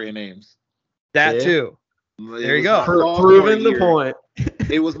when they were in Ames. That too. There you go. Proving the point.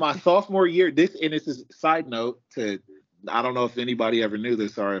 It was my sophomore year. And it's a side note I don't know if anybody ever knew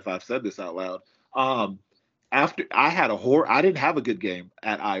this or if I've said this out loud. After I had I didn't have a good game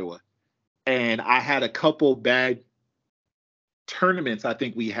at Iowa, and I had a couple bad tournaments. I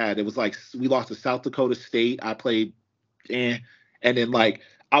think we had. It was like we lost to South Dakota State. I played, and then like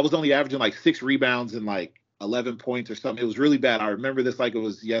I was only averaging like 6 rebounds and like 11 points or something. It was really bad. I remember this like it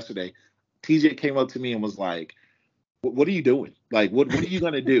was yesterday. TJ came up to me and was like, "What are you doing? Like, what are you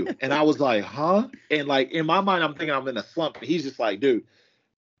gonna do?" And I was like, "Huh?" And like in my mind, I'm thinking I'm in a slump. And he's just like, "Dude,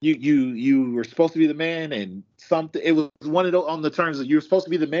 you were supposed to be the man, and something. It was one of those on the terms of you're supposed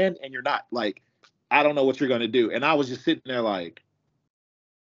to be the man, and you're not. Like, I don't know what you're gonna do." And I was just sitting there like,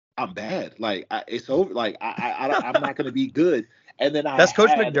 "I'm bad. Like, it's over. Like, I'm not gonna be good." And then that's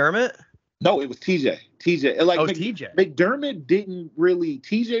Coach McDermott. No, it was TJ. Like TJ. McDermott didn't really.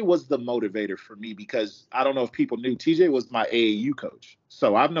 TJ was the motivator for me because I don't know if people knew TJ was my AAU coach.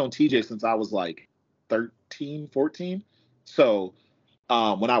 So I've known TJ since I was like 13, 14. So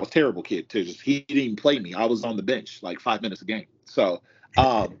when I was a terrible kid too, he didn't even play me. I was on the bench like 5 minutes a game. So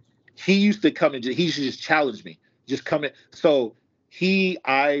he used to come and he used to just challenge me, just come in. So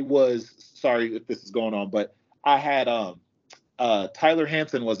I was sorry if this is going on, but I had Tyler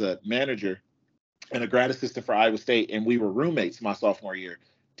Hansen was a manager and a grad assistant for Iowa State, and we were roommates my sophomore year.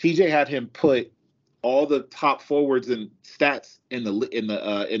 TJ had him put all the top forwards and stats in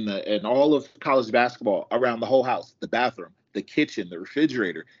all of college basketball around the whole house, the bathroom, the kitchen, the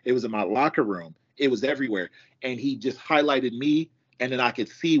refrigerator. It was in my locker room. It was everywhere. And he just highlighted me, and then I could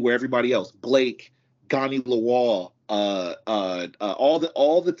see where everybody else, Blake, Gani Lawal, all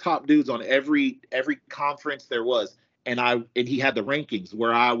the top dudes on every conference there was. And he had the rankings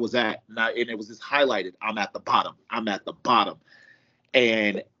where I was at, and it was just highlighted. I'm at the bottom.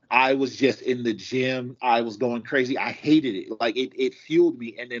 And I was just in the gym. I was going crazy. I hated it. Like it fueled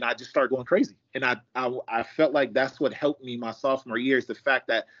me. And then I just started going crazy. And I felt like that's what helped me my sophomore year is the fact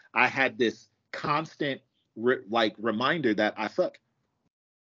that I had this constant reminder that I suck.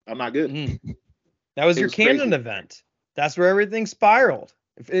 I'm not good. That was your Camden event. That's where everything spiraled.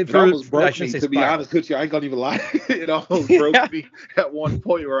 It almost broke me, to be honest with you. I ain't gonna even lie. It almost broke me at one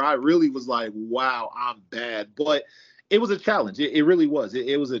point where I really was like, wow, I'm bad. But it was a challenge. It really was.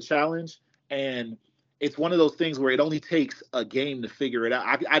 It was a challenge. And it's one of those things where it only takes a game to figure it out.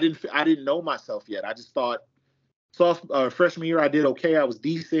 I didn't know myself yet. I just thought freshman year I did okay. I was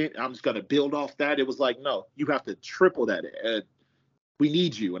decent. I'm just gonna build off that. It was like, no, you have to triple that. We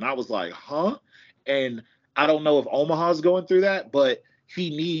need you. And I was like, huh? And I don't know if Omaha's going through that, but he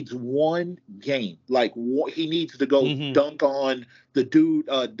needs one game. Like he needs to go dunk on the dude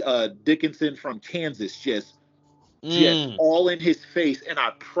Dickinson from Kansas, just all in his face. And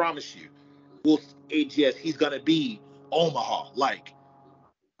I promise you, he's gonna be Omaha. Like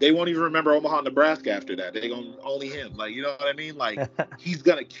they won't even remember Omaha, Nebraska after that. They're gonna only him. Like you know what I mean? Like he's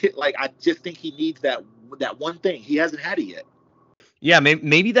gonna like I just think he needs that one thing. He hasn't had it yet. Yeah,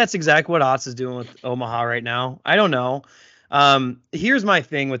 maybe that's exactly what Otts is doing with Omaha right now. I don't know. Here's my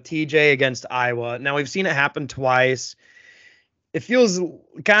thing with TJ against Iowa. Now we've seen it happen twice. It feels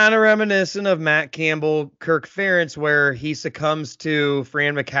kind of reminiscent of Matt Campbell, Kirk Ferentz, where he succumbs to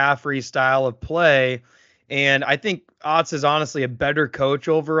Fran McCaffrey's style of play. And I think Otts is honestly a better coach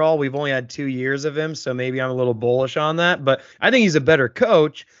overall. We've only had 2 years of him, so maybe I'm a little bullish on that. But I think he's a better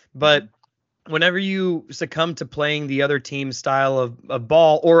coach. But whenever you succumb to playing the other team's style of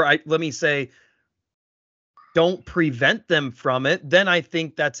ball, or let me say, don't prevent them from it, then I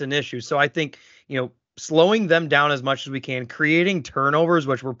think that's an issue. So I think, slowing them down as much as we can, creating turnovers,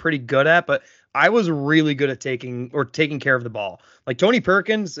 which we're pretty good at, but I was really good at taking care of the ball. Like Tony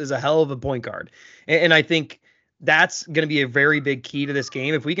Perkins is a hell of a point guard. And I think that's going to be a very big key to this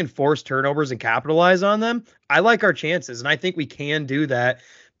game. If we can force turnovers and capitalize on them, I like our chances, and I think we can do that.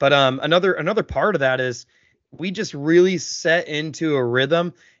 But another part of that is we just really set into a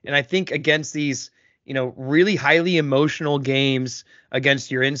rhythm, and I think against these, really highly emotional games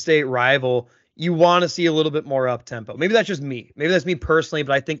against your in-state rival, you want to see a little bit more up tempo. Maybe that's just me. Maybe that's me personally,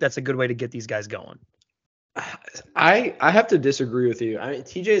 but I think that's a good way to get these guys going. I have to disagree with you. I mean,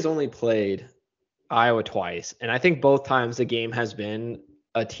 TJ's only played Iowa twice, and I think both times the game has been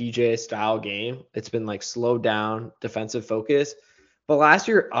a TJ style game. It's been like slowed down, defensive focus. But last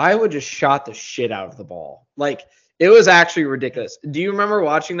year, Iowa just shot the shit out of the ball. Like, it was actually ridiculous. Do you remember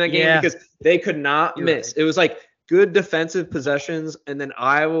watching that game? Yeah. Because they could not miss. Right. It was like good defensive possessions, and then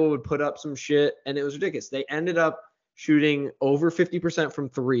Iowa would put up some shit, and it was ridiculous. They ended up shooting over 50% from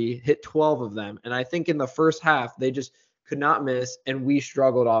three, hit 12 of them. And I think in the first half, they just could not miss, and we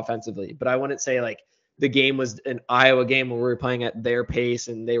struggled offensively. But I wouldn't say like the game was an Iowa game where we were playing at their pace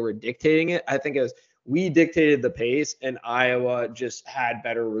and they were dictating it. I think it was we dictated the pace, and Iowa just had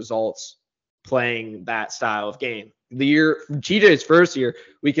better results playing that style of game. The year, TJ's first year,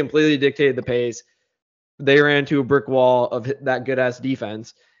 we completely dictated the pace. They ran into a brick wall of that good-ass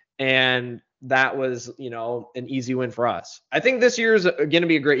defense, and that was, an easy win for us. I think this year is going to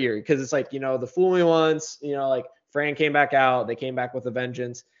be a great year because it's like, the fool me once, like Fran came back out. They came back with a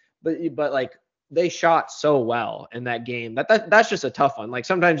vengeance. But like they shot so well in that game. That's just a tough one. Like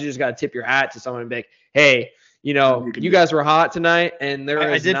sometimes you just got to tip your hat to someone and be like, hey, you guys were hot tonight, and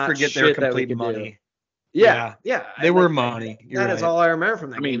I did forget they were complete money. Yeah. They were money. That is all I remember from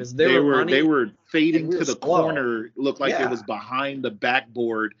that game. Is they were fading to the corner. Looked like it was behind the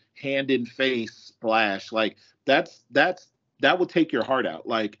backboard, hand in face splash. Like that would take your heart out.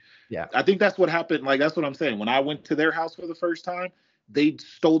 Like, I think that's what happened. Like, that's what I'm saying. When I went to their house for the first time, they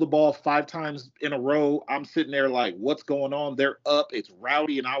stole the ball 5 times in a row. I'm sitting there like, what's going on? They're up. It's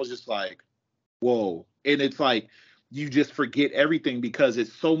rowdy. And I was just like, whoa. And it's like, you just forget everything because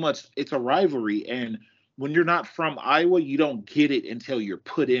it's a rivalry. And when you're not from Iowa, you don't get it until you're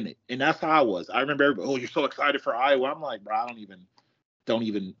put in it. And that's how I was. I remember everybody, oh, you're so excited for Iowa. I'm like, bro, I don't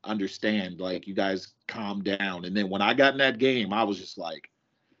even understand. Like, you guys calm down. And then when I got in that game, I was just like,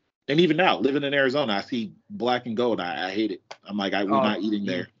 and even now, living in Arizona, I see black and gold. I hate it. I'm like, we're not eating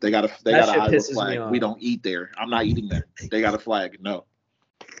there. They got an Iowa flag. We don't eat there. I'm not eating there. They got a flag. No.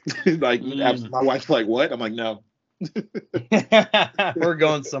 Like, my wife's like, what? I'm like, no. We're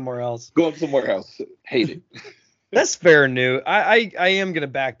going somewhere else. Hate it. That's fair, New. I am going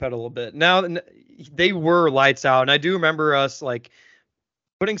to backpedal a little bit. Now, they were lights out, and I do remember us, like,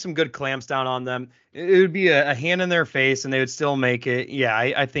 putting some good clamps down on them. It would be a hand in their face, and they would still make it. Yeah,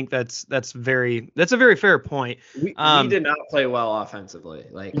 I think that's a very fair point. We did not play well offensively.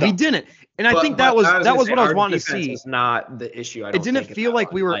 Like we didn't, and I think that was what I was wanting to see. Was not the issue. It didn't feel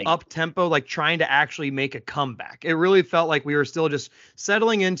like we were up tempo, like trying to actually make a comeback. It really felt like we were still just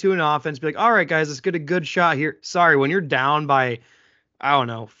settling into an offense. Be like, all right, guys, let's get a good shot here. Sorry, when you're down by, I don't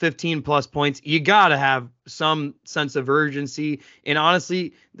know, 15 plus points, you got to have some sense of urgency. And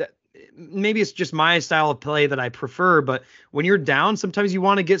honestly, maybe it's just my style of play that I prefer, but when you're down, sometimes you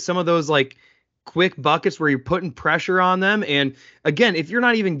want to get some of those like quick buckets where you're putting pressure on them. And again, if you're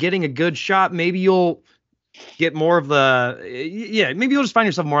not even getting a good shot, maybe you'll get more of maybe you'll just find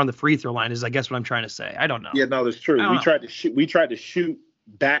yourself more on the free throw line is I guess what I'm trying to say. I don't know. Yeah, no, that's true. We tried to shoot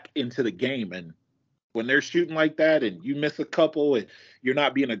back into the game, and when they're shooting like that and you miss a couple and you're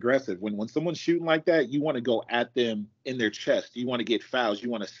not being aggressive, when someone's shooting like that, you want to go at them in their chest. You want to get fouls. You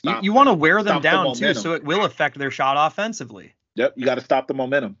want to stop. You want to wear them down too, so it will affect their shot offensively. Yep, you got to stop the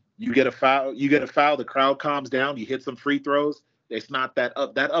momentum. You get a foul. The crowd calms down. You hit some free throws. It's not that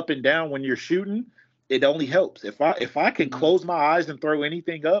up and down when you're shooting. It only helps if I can close my eyes and throw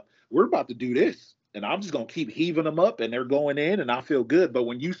anything up. We're about to do this, and I'm just gonna keep heaving them up, and they're going in, and I feel good. But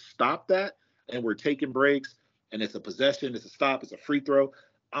when you stop that, and we're taking breaks, and it's a possession, it's a stop, it's a free throw,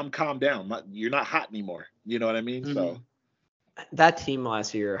 I'm calmed down. You're not hot anymore. You know what I mean? Mm-hmm. So that team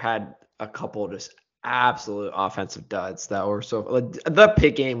last year had a couple just absolute offensive duds that were the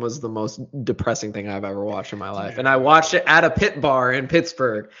Pitt game was the most depressing thing I've ever watched in my life. And I watched it at a Pitt bar in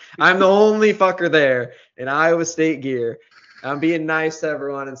Pittsburgh. I'm the only fucker there in Iowa State gear. I'm being nice to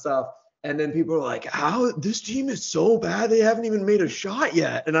everyone and stuff. And then people are like, how this team is so bad. They haven't even made a shot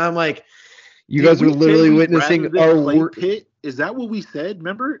yet. And I'm like, you guys are literally witnessing our Pitt. Is that what we said?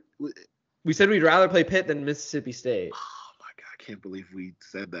 Remember? We said we'd rather play Pitt than Mississippi State. Oh my God, I can't believe we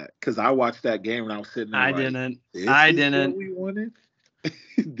said that. Because I watched that game and I was sitting there. I didn't. What we wanted.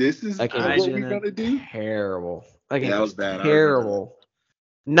 This is what we're gonna do. Terrible. That was bad. Terrible.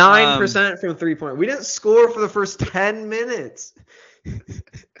 9% from 3-point. We didn't score for the first 10 minutes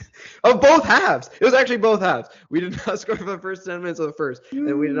of both halves. It was actually both halves. We did not score for the first 10 minutes of the first,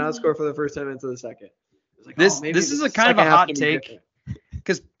 and we did not score for the first 10 minutes of the second. It was like, this is a kind of a hot take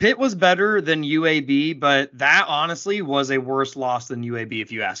because Pitt was better than UAB, but that honestly was a worse loss than UAB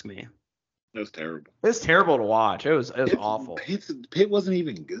if you ask me. It was terrible. It was terrible to watch. It was awful. Pitt wasn't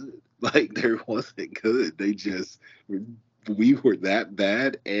even good. Like, there wasn't good. We were that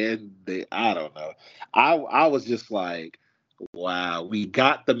bad, and I don't know. I was just like, wow, we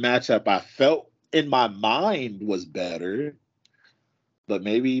got the matchup I felt in my mind was better, but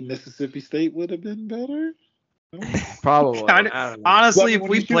maybe Mississippi State would have been better. Probably. Honestly, if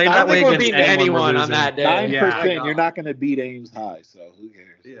we played that way against anyone on that day, 9%, you're not going to beat Ames High, so who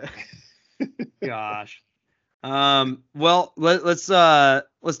cares? Yeah. Gosh. Well, let's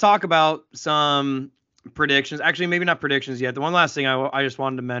talk about some predictions. Actually, maybe not predictions yet. The one last thing I just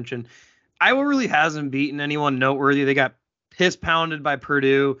wanted to mention, Iowa really hasn't beaten anyone noteworthy. They got piss pounded by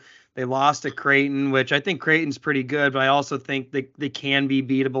Purdue. They lost to Creighton, which I think Creighton's pretty good, but I also think they can be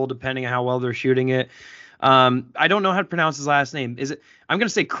beatable depending on how well they're shooting it. I don't know how to pronounce his last name. I'm going to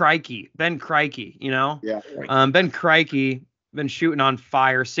say Crikey, Ben Crikey, you know? Yeah. Ben Crikey, been shooting on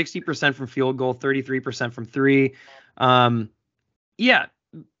fire, 60% from field goal, 33% from three. Yeah.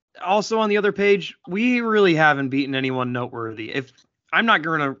 Also on the other page, we really haven't beaten anyone noteworthy. I'm not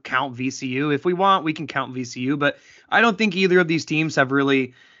going to count VCU. If we want, we can count VCU, but I don't think either of these teams have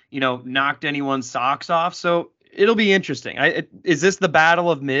really, knocked anyone's socks off. So it'll be interesting. Is this the battle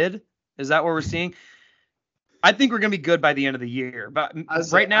of mid? Is that what we're seeing? I think we're going to be good by the end of the year, but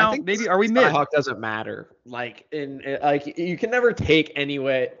right now, maybe are we mid? CyHawk doesn't matter. You can never take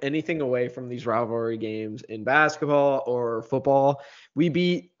anything away from these rivalry games in basketball or football. We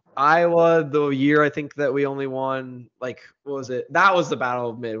beat Iowa the year I think that we only won. What was it? That was the battle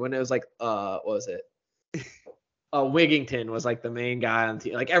of mid when it was what was it? Wigington was the main guy on the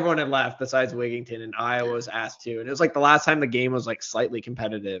team. Everyone had left besides Wigington, and Iowa was asked to. And it was the last time the game was slightly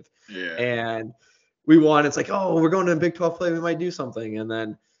competitive. Yeah. And we won. It's we're going to a Big 12 play. We might do something. And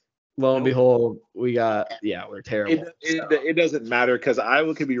then lo and behold, we're terrible. It doesn't matter because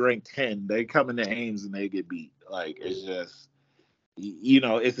Iowa could be ranked 10. They come into Ames and they get beat. It's just,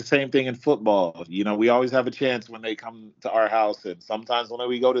 it's the same thing in football. We always have a chance when they come to our house. And sometimes when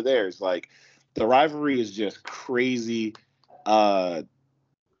we go to theirs, the rivalry is just crazy. You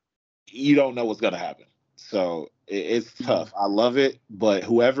don't know what's going to happen. So it's tough. I love it, but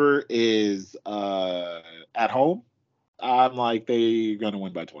whoever is at home, I'm they're gonna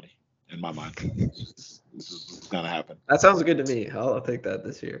win by 20 in my mind. This is gonna happen. That sounds good to me. I'll take that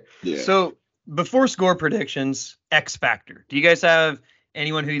this year. Yeah. So before score predictions, X Factor. Do you guys have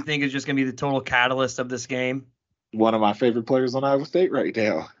anyone who you think is just gonna be the total catalyst of this game? One of my favorite players on Iowa State right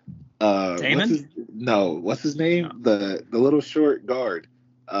now. Damon? What's his name? The little short guard.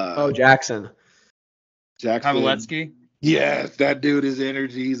 Jackson. Pavletsky? Yes, that dude is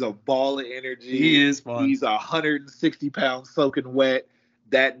energy. He's a ball of energy. He is fun. He's 160 pounds soaking wet.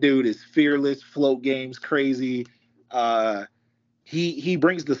 That dude is fearless, float games crazy. He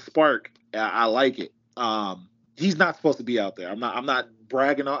brings the spark. I like it. He's not supposed to be out there. I'm not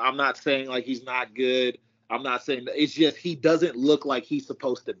bragging on. I'm not saying he's not good. I'm not saying that. It's just he doesn't look like he's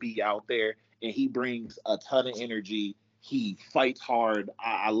supposed to be out there, and he brings a ton of energy. He fights hard.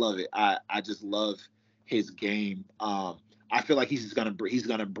 I love it. I just love his game. I feel like he's gonna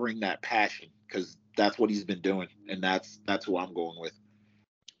bring that passion because that's what he's been doing, and that's who I'm going with.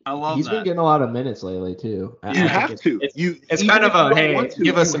 I love He's that. been getting a lot of minutes lately too. You have to. It's kind of a hey,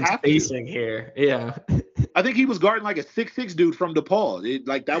 give us some spacing here. Yeah. I think he was guarding a 6'6" dude from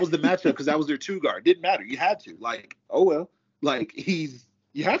DePaul. That was the matchup because that was their 2 guard. Didn't matter. You had to.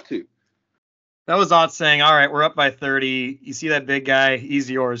 You have to. That was Ott saying, all right, we're up by 30. You see that big guy? He's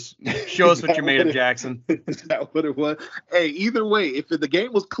yours. Show us what you're made of, Jackson. Is that what it was? Hey, either way, if the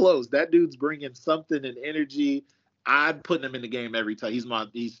game was close, that dude's bringing something and energy. I'd put him in the game every time.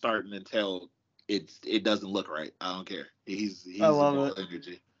 He's starting until it doesn't look right. I don't care. He's I love it.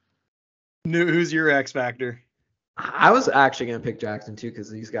 Energy. Who's your X Factor? I was actually going to pick Jackson too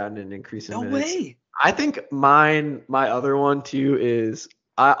because he's gotten an increase in minutes. No way. I think my other one too is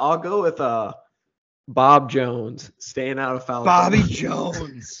I'll go with Bob Jones staying out of foul. Bobby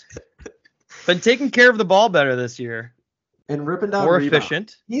Jones. Been taking care of the ball better this year. And ripping down more rebound.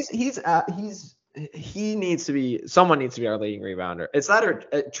 Efficient. Someone needs to be our leading rebounder. It's that or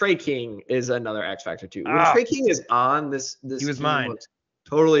Trey King is another X factor too. When Trey King is on this he was mine.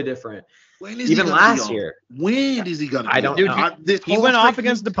 Totally different. Even last year. When is he gonna? I don't know. He went off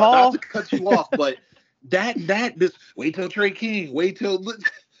against DePaul. Not to cut you off, but This wait till Trey King. Wait till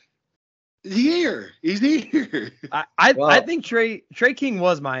he's here. He's here. I think Trey King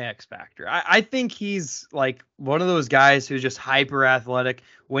was my X factor. I think he's like one of those guys who's just hyper athletic.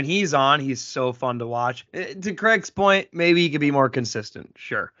 When he's on, he's so fun to watch. To Craig's point, maybe he could be more consistent,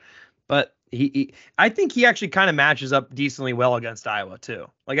 sure, but I think he actually kind of matches up decently well against Iowa too.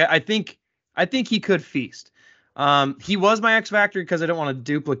 Like I think he could feast. He was my X factor because I don't want to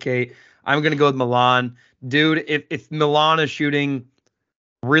duplicate. I'm gonna go with Milan, dude. If Milan is shooting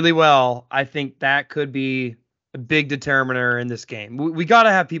really well, I think that could be a big determiner in this game. We got to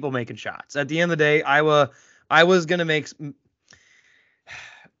have people making shots. At the end of the day, Iowa's going to make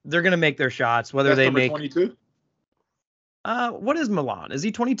 – they're going to make their shots, whether they make – 22? What is Milan? Is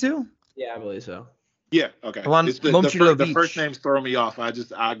he 22? Yeah, I believe so. Yeah, okay. Milan The first names throw me off. I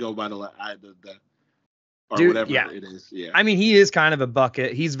go by the or dude, whatever yeah. it is. Yeah. I mean, he is kind of a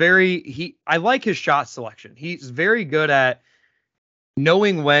bucket. I like his shot selection. He's very good at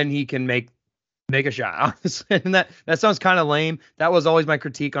knowing when he can make a shot, honestly. And that sounds kind of lame. That was always my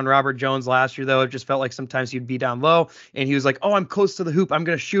critique on Robert Jones last year, though. It just felt like sometimes he'd be down low and he was like, oh, I'm close to the hoop, I'm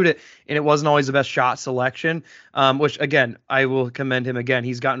going to shoot it. And it wasn't always the best shot selection, which, again, I will commend him again.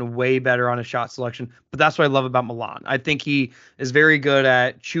 He's gotten way better on his shot selection. But that's what I love about Milan. I think he is very good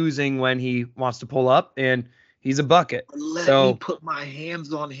at choosing when he wants to pull up, and he's a bucket. Let me put my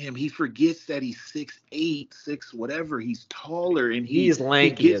hands on him. He forgets that he's 6'8", 6 whatever. He's taller, and he's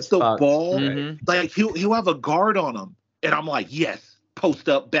lanky. He gets the fuck. ball. Mm-hmm. Like he'll have a guard on him, and I'm like, yes, post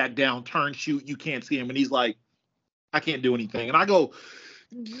up, back down, turn, shoot. You can't see him, and he's like, I can't do anything. And I go,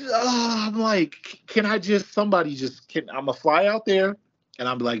 I'm like, can I just I'm gonna fly out there, and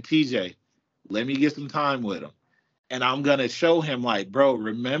I'm like, TJ, let me get some time with him. And I'm going to show him, like, bro,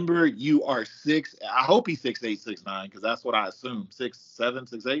 remember you are 6. I hope he's 6'8", 6'9", because that's what I assume.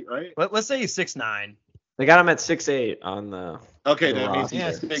 6'7", 6'8", right? Let's say he's 6'9". They got him at 6'8" on the. Okay, the that means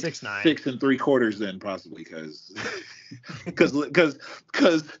roster. he's 6'9". 6 3/4 then, possibly, because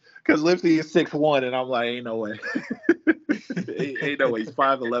Lipsy is 6'1", and I'm like, ain't no way. ain't no way. He's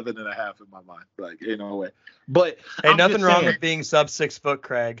 5'11" and a half in my mind. Like, ain't no way. But hey, nothing wrong with being sub 6 foot,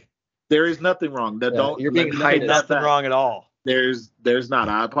 Craig. There is nothing wrong. You're being hyped. Nothing wrong at all. There's not.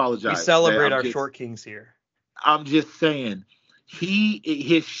 I apologize. We celebrate our short kings here. I'm just saying,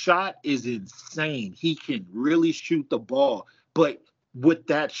 his shot is insane. He can really shoot the ball, but with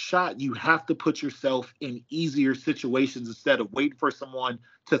that shot, you have to put yourself in easier situations instead of waiting for someone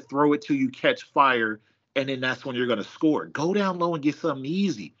to throw it to you, catch fire, and then that's when you're going to score. Go down low and get something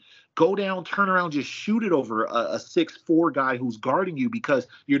easy. Go down, turn around, just shoot it over a 6'4" guy who's guarding you, because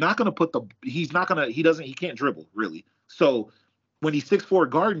you're not going to he can't dribble really. So when he's 6'4"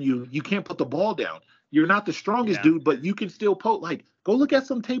 guarding you, you can't put the ball down. You're not the strongest dude, but you can still poke. Like, go look at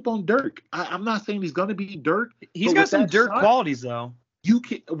some tape on Dirk. I'm not saying he's going to be Dirk. He's got some Dirk qualities though.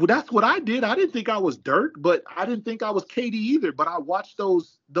 Well, that's what I did. I didn't think I was Dirk, but I didn't think I was KD either. But I watched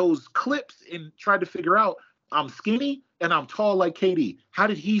those clips and tried to figure out, I'm skinny and I'm tall like KD. How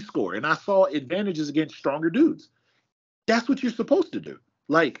did he score? And I saw advantages against stronger dudes. That's what you're supposed to do.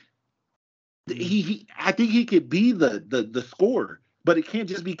 Like, I think he could be the scorer, but it can't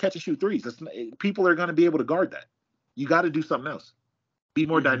just be catch and shoot threes. People are going to be able to guard that. You got to do something else. Be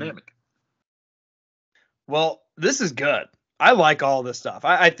more dynamic. Well, this is good. I like all this stuff.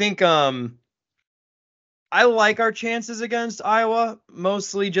 I think I like our chances against Iowa,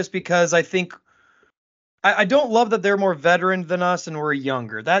 mostly just because I think I don't love that they're more veteran than us and we're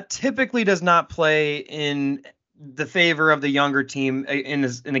younger. That typically does not play in the favor of the younger team in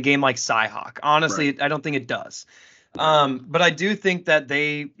a game like CyHawk. Honestly, right. I don't think it does. But I do think that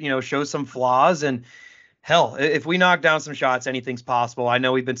they, show some flaws, and hell, if we knock down some shots, anything's possible. I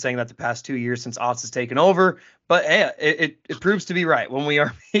know we've been saying that the past 2 years since Otts has taken over, but hey, it proves to be right. When we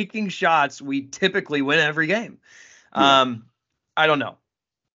are making shots, we typically win every game. Yeah. I don't know.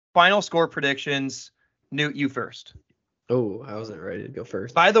 Final score predictions. Newt, you first. Oh, I wasn't ready to go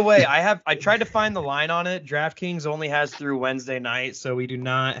first. By the way, I tried to find the line on it. DraftKings only has through Wednesday night, so we do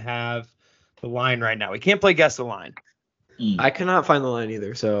not have the line right now. We can't play guess the line. I cannot find the line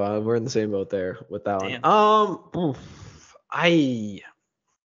either, so we're in the same boat there with that Damn. one. I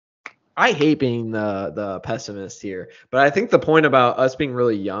hate being the pessimist here, but I think the point about us being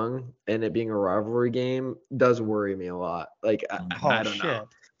really young and it being a rivalry game does worry me a lot. Like, I don't know.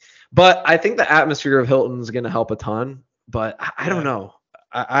 But I think the atmosphere of Hilton's going to help a ton, but I don't know.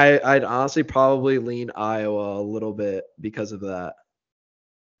 I'd honestly probably lean Iowa a little bit because of that.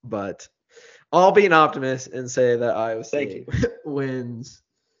 But I'll be an optimist and say that Iowa State wins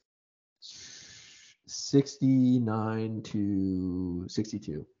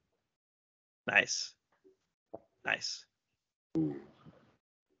 69-62. Nice. Nice. Ooh,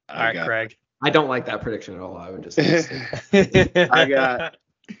 All right, Craig. I don't like that prediction at all. I would just. I got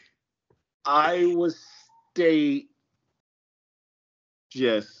Iowa State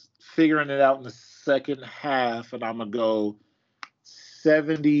just figuring it out in the second half, and I'm going to go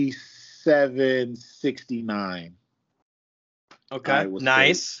 77-69. Okay,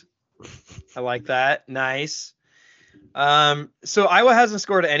 nice. I like that. Nice. So Iowa hasn't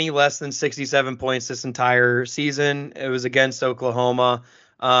scored any less than 67 points this entire season. It was against Oklahoma.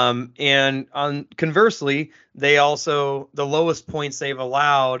 And conversely, they also, the lowest points they've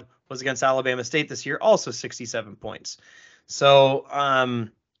allowed was against Alabama State this year, also 67 points. So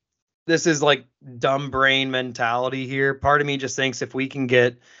this is like dumb brain mentality here. Part of me just thinks if we can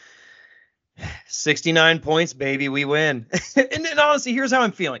get 69 points, baby, we win. and honestly, here's how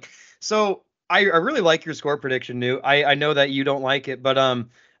I'm feeling. So I really like your score prediction, Newt. I know that you don't like it, but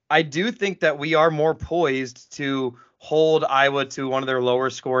I do think that we are more poised to hold Iowa to one of their lower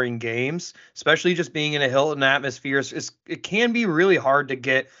scoring games, especially just being in a Hilton atmosphere. It can be really hard to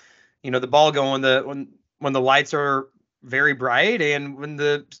get, the ball going when the lights are very bright and when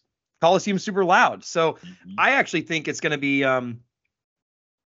the Coliseum's super loud. So I actually think it's going to be.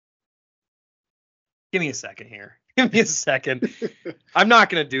 Give me a second here. Give me a second. I'm not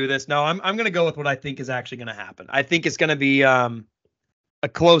going to do this. No, I'm going to go with what I think is actually going to happen. I think it's going to be a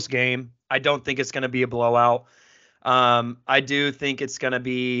close game. I don't think it's going to be a blowout. I do think it's going to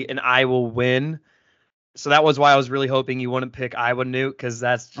be an Iowa win. So that was why I was really hoping you wouldn't pick Iowa, Newt, because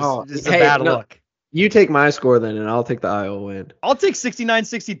that's just a bad look. You take my score then, and I'll take the Iowa win. I'll take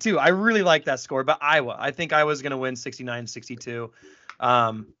 69-62. I really like that score, but Iowa. I think Iowa's going to win 69-62.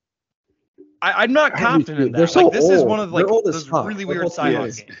 I'm not confident in that. They're so this old. is one of those fuck. really weird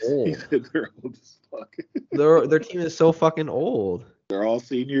CyHawk games. They're old as fuck. Their team is so fucking old. They're all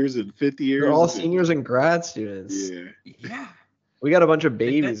seniors and 50 years. They're all seniors and grad students. Yeah. We got a bunch of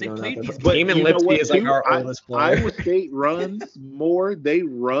babies they going played out there. these- But Damon Lipsky is like our oldest player. Iowa State runs more. They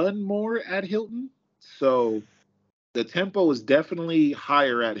run more at Hilton. So the tempo is definitely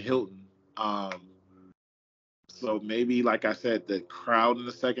higher at Hilton. So maybe, like I said, the crowd in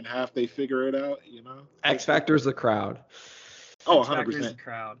the second half, they figure it out, X Factor is the crowd. Oh, X Factor is 100%. the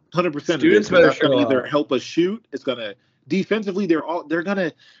crowd. 100%. Students better that's going to show either up. help us shoot. It's going to defensively. They're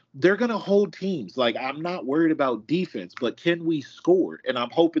gonna hold teams. Like, I'm not worried about defense, but can we score? And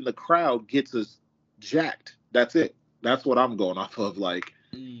I'm hoping the crowd gets us jacked. That's it. That's what I'm going off of. Like,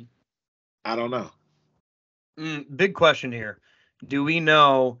 I don't know. Big question here. Do we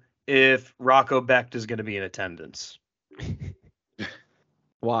know if Rocco Becht is going to be in attendance?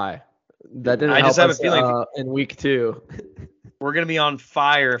 Why? That didn't I help just have a us, feeling in week 2. We're going to be on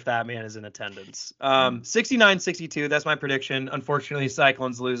fire if that man is in attendance. 69-62, that's my prediction. Unfortunately,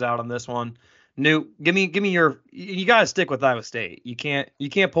 Cyclones lose out on this one. Newt, give me you got to stick with Iowa State. You can't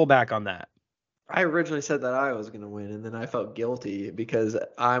pull back on that. I originally said that I was going to win, and then I felt guilty because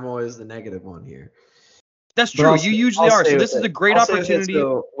I'm always the negative one here. That's true. You usually are. So this is a great opportunity.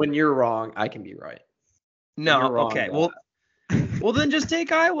 So when you're wrong, I can be right. No, okay. Well, then just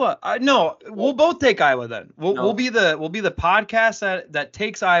take Iowa. No, we'll both take Iowa then. We'll be the podcast that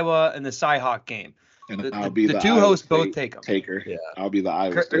takes Leah and the CyHawk game. And I'll be the two Iowa hosts State both take them. Taker. Yeah. I'll be the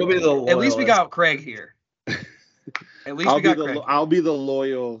Iowa State. At least we got Craig here. At least we got Craig. I'll be the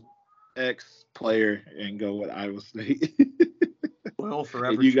loyal ex-player and go with Iowa State. Loyal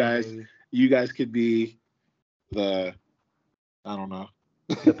forever. And you guys could be the, I don't know.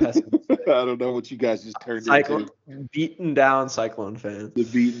 The pessimist. I don't know what you guys just turned into. Beaten down Cyclone fans. The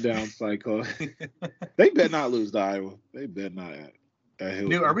beaten down Cyclone. They better not lose to Iowa. They better not.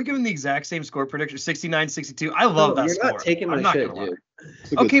 Dude, are we giving the exact same score prediction? 69-62. I love that score. You're not taking my shit, dude.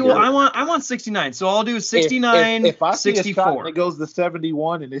 Okay, well, I want 69. So I'll do 69, if I see 64. a shot and it goes to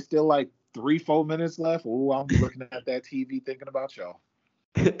 71 and it's still like 3-4 minutes left, I'm looking at that TV thinking about y'all.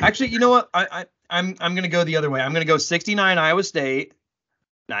 Actually, you know what? I'm gonna go the other way. I'm gonna go 69 Iowa State.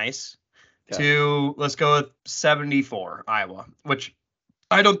 Nice. Okay. Let's go with 74 Iowa, which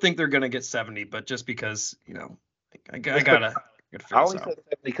I don't think they're gonna get 70, but just because I gotta I only said 70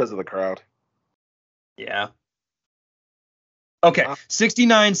 because of the crowd. Yeah. Okay,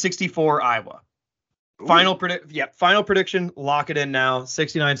 69-64 Iowa. Ooh. Final prediction. Lock it in now.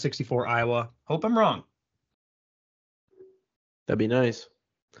 69-64 Iowa. Hope I'm wrong. That'd be nice.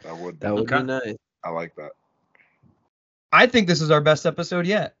 That would be nice. I like that. I think this is our best episode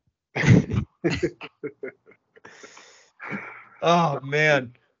yet. Oh,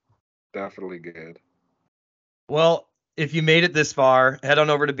 man. Definitely good. Well, if you made it this far, head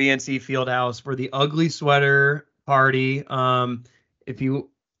on over to BNC Fieldhouse for the Ugly Sweater party. If you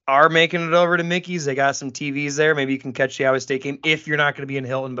are making it over to Mickey's, they got some TVs there. Maybe you can catch the Iowa State game if you're not going to be in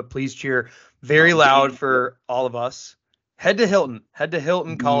Hilton, but please cheer very loud for all of us. Head to Hilton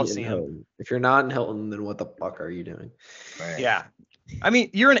Coliseum. Hilton. If you're not in Hilton, then what the fuck are you doing? Man. Yeah. I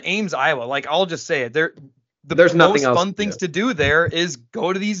mean, you're in Ames, Iowa. Like, I'll just say it. There's nothing most else fun to things do. to do there is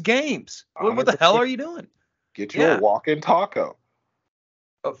go to these games. What the hell are you doing? Get you a walk-in taco.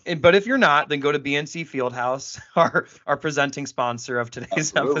 But if you're not, then go to BNC Fieldhouse, our presenting sponsor of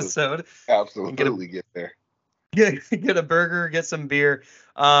today's episode. Absolutely, get there. Get a burger, get some beer.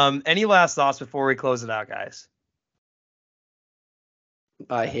 Any last thoughts before we close it out, guys?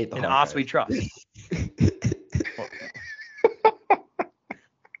 I hate the In us we trust.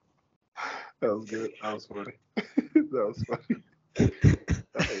 That was good. That was funny. That was funny.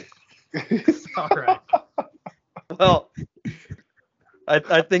 All right. Well,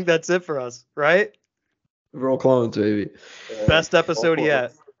 I think that's it for us, right? Roll clones, baby. Best episode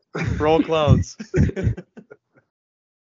yet. Roll clones.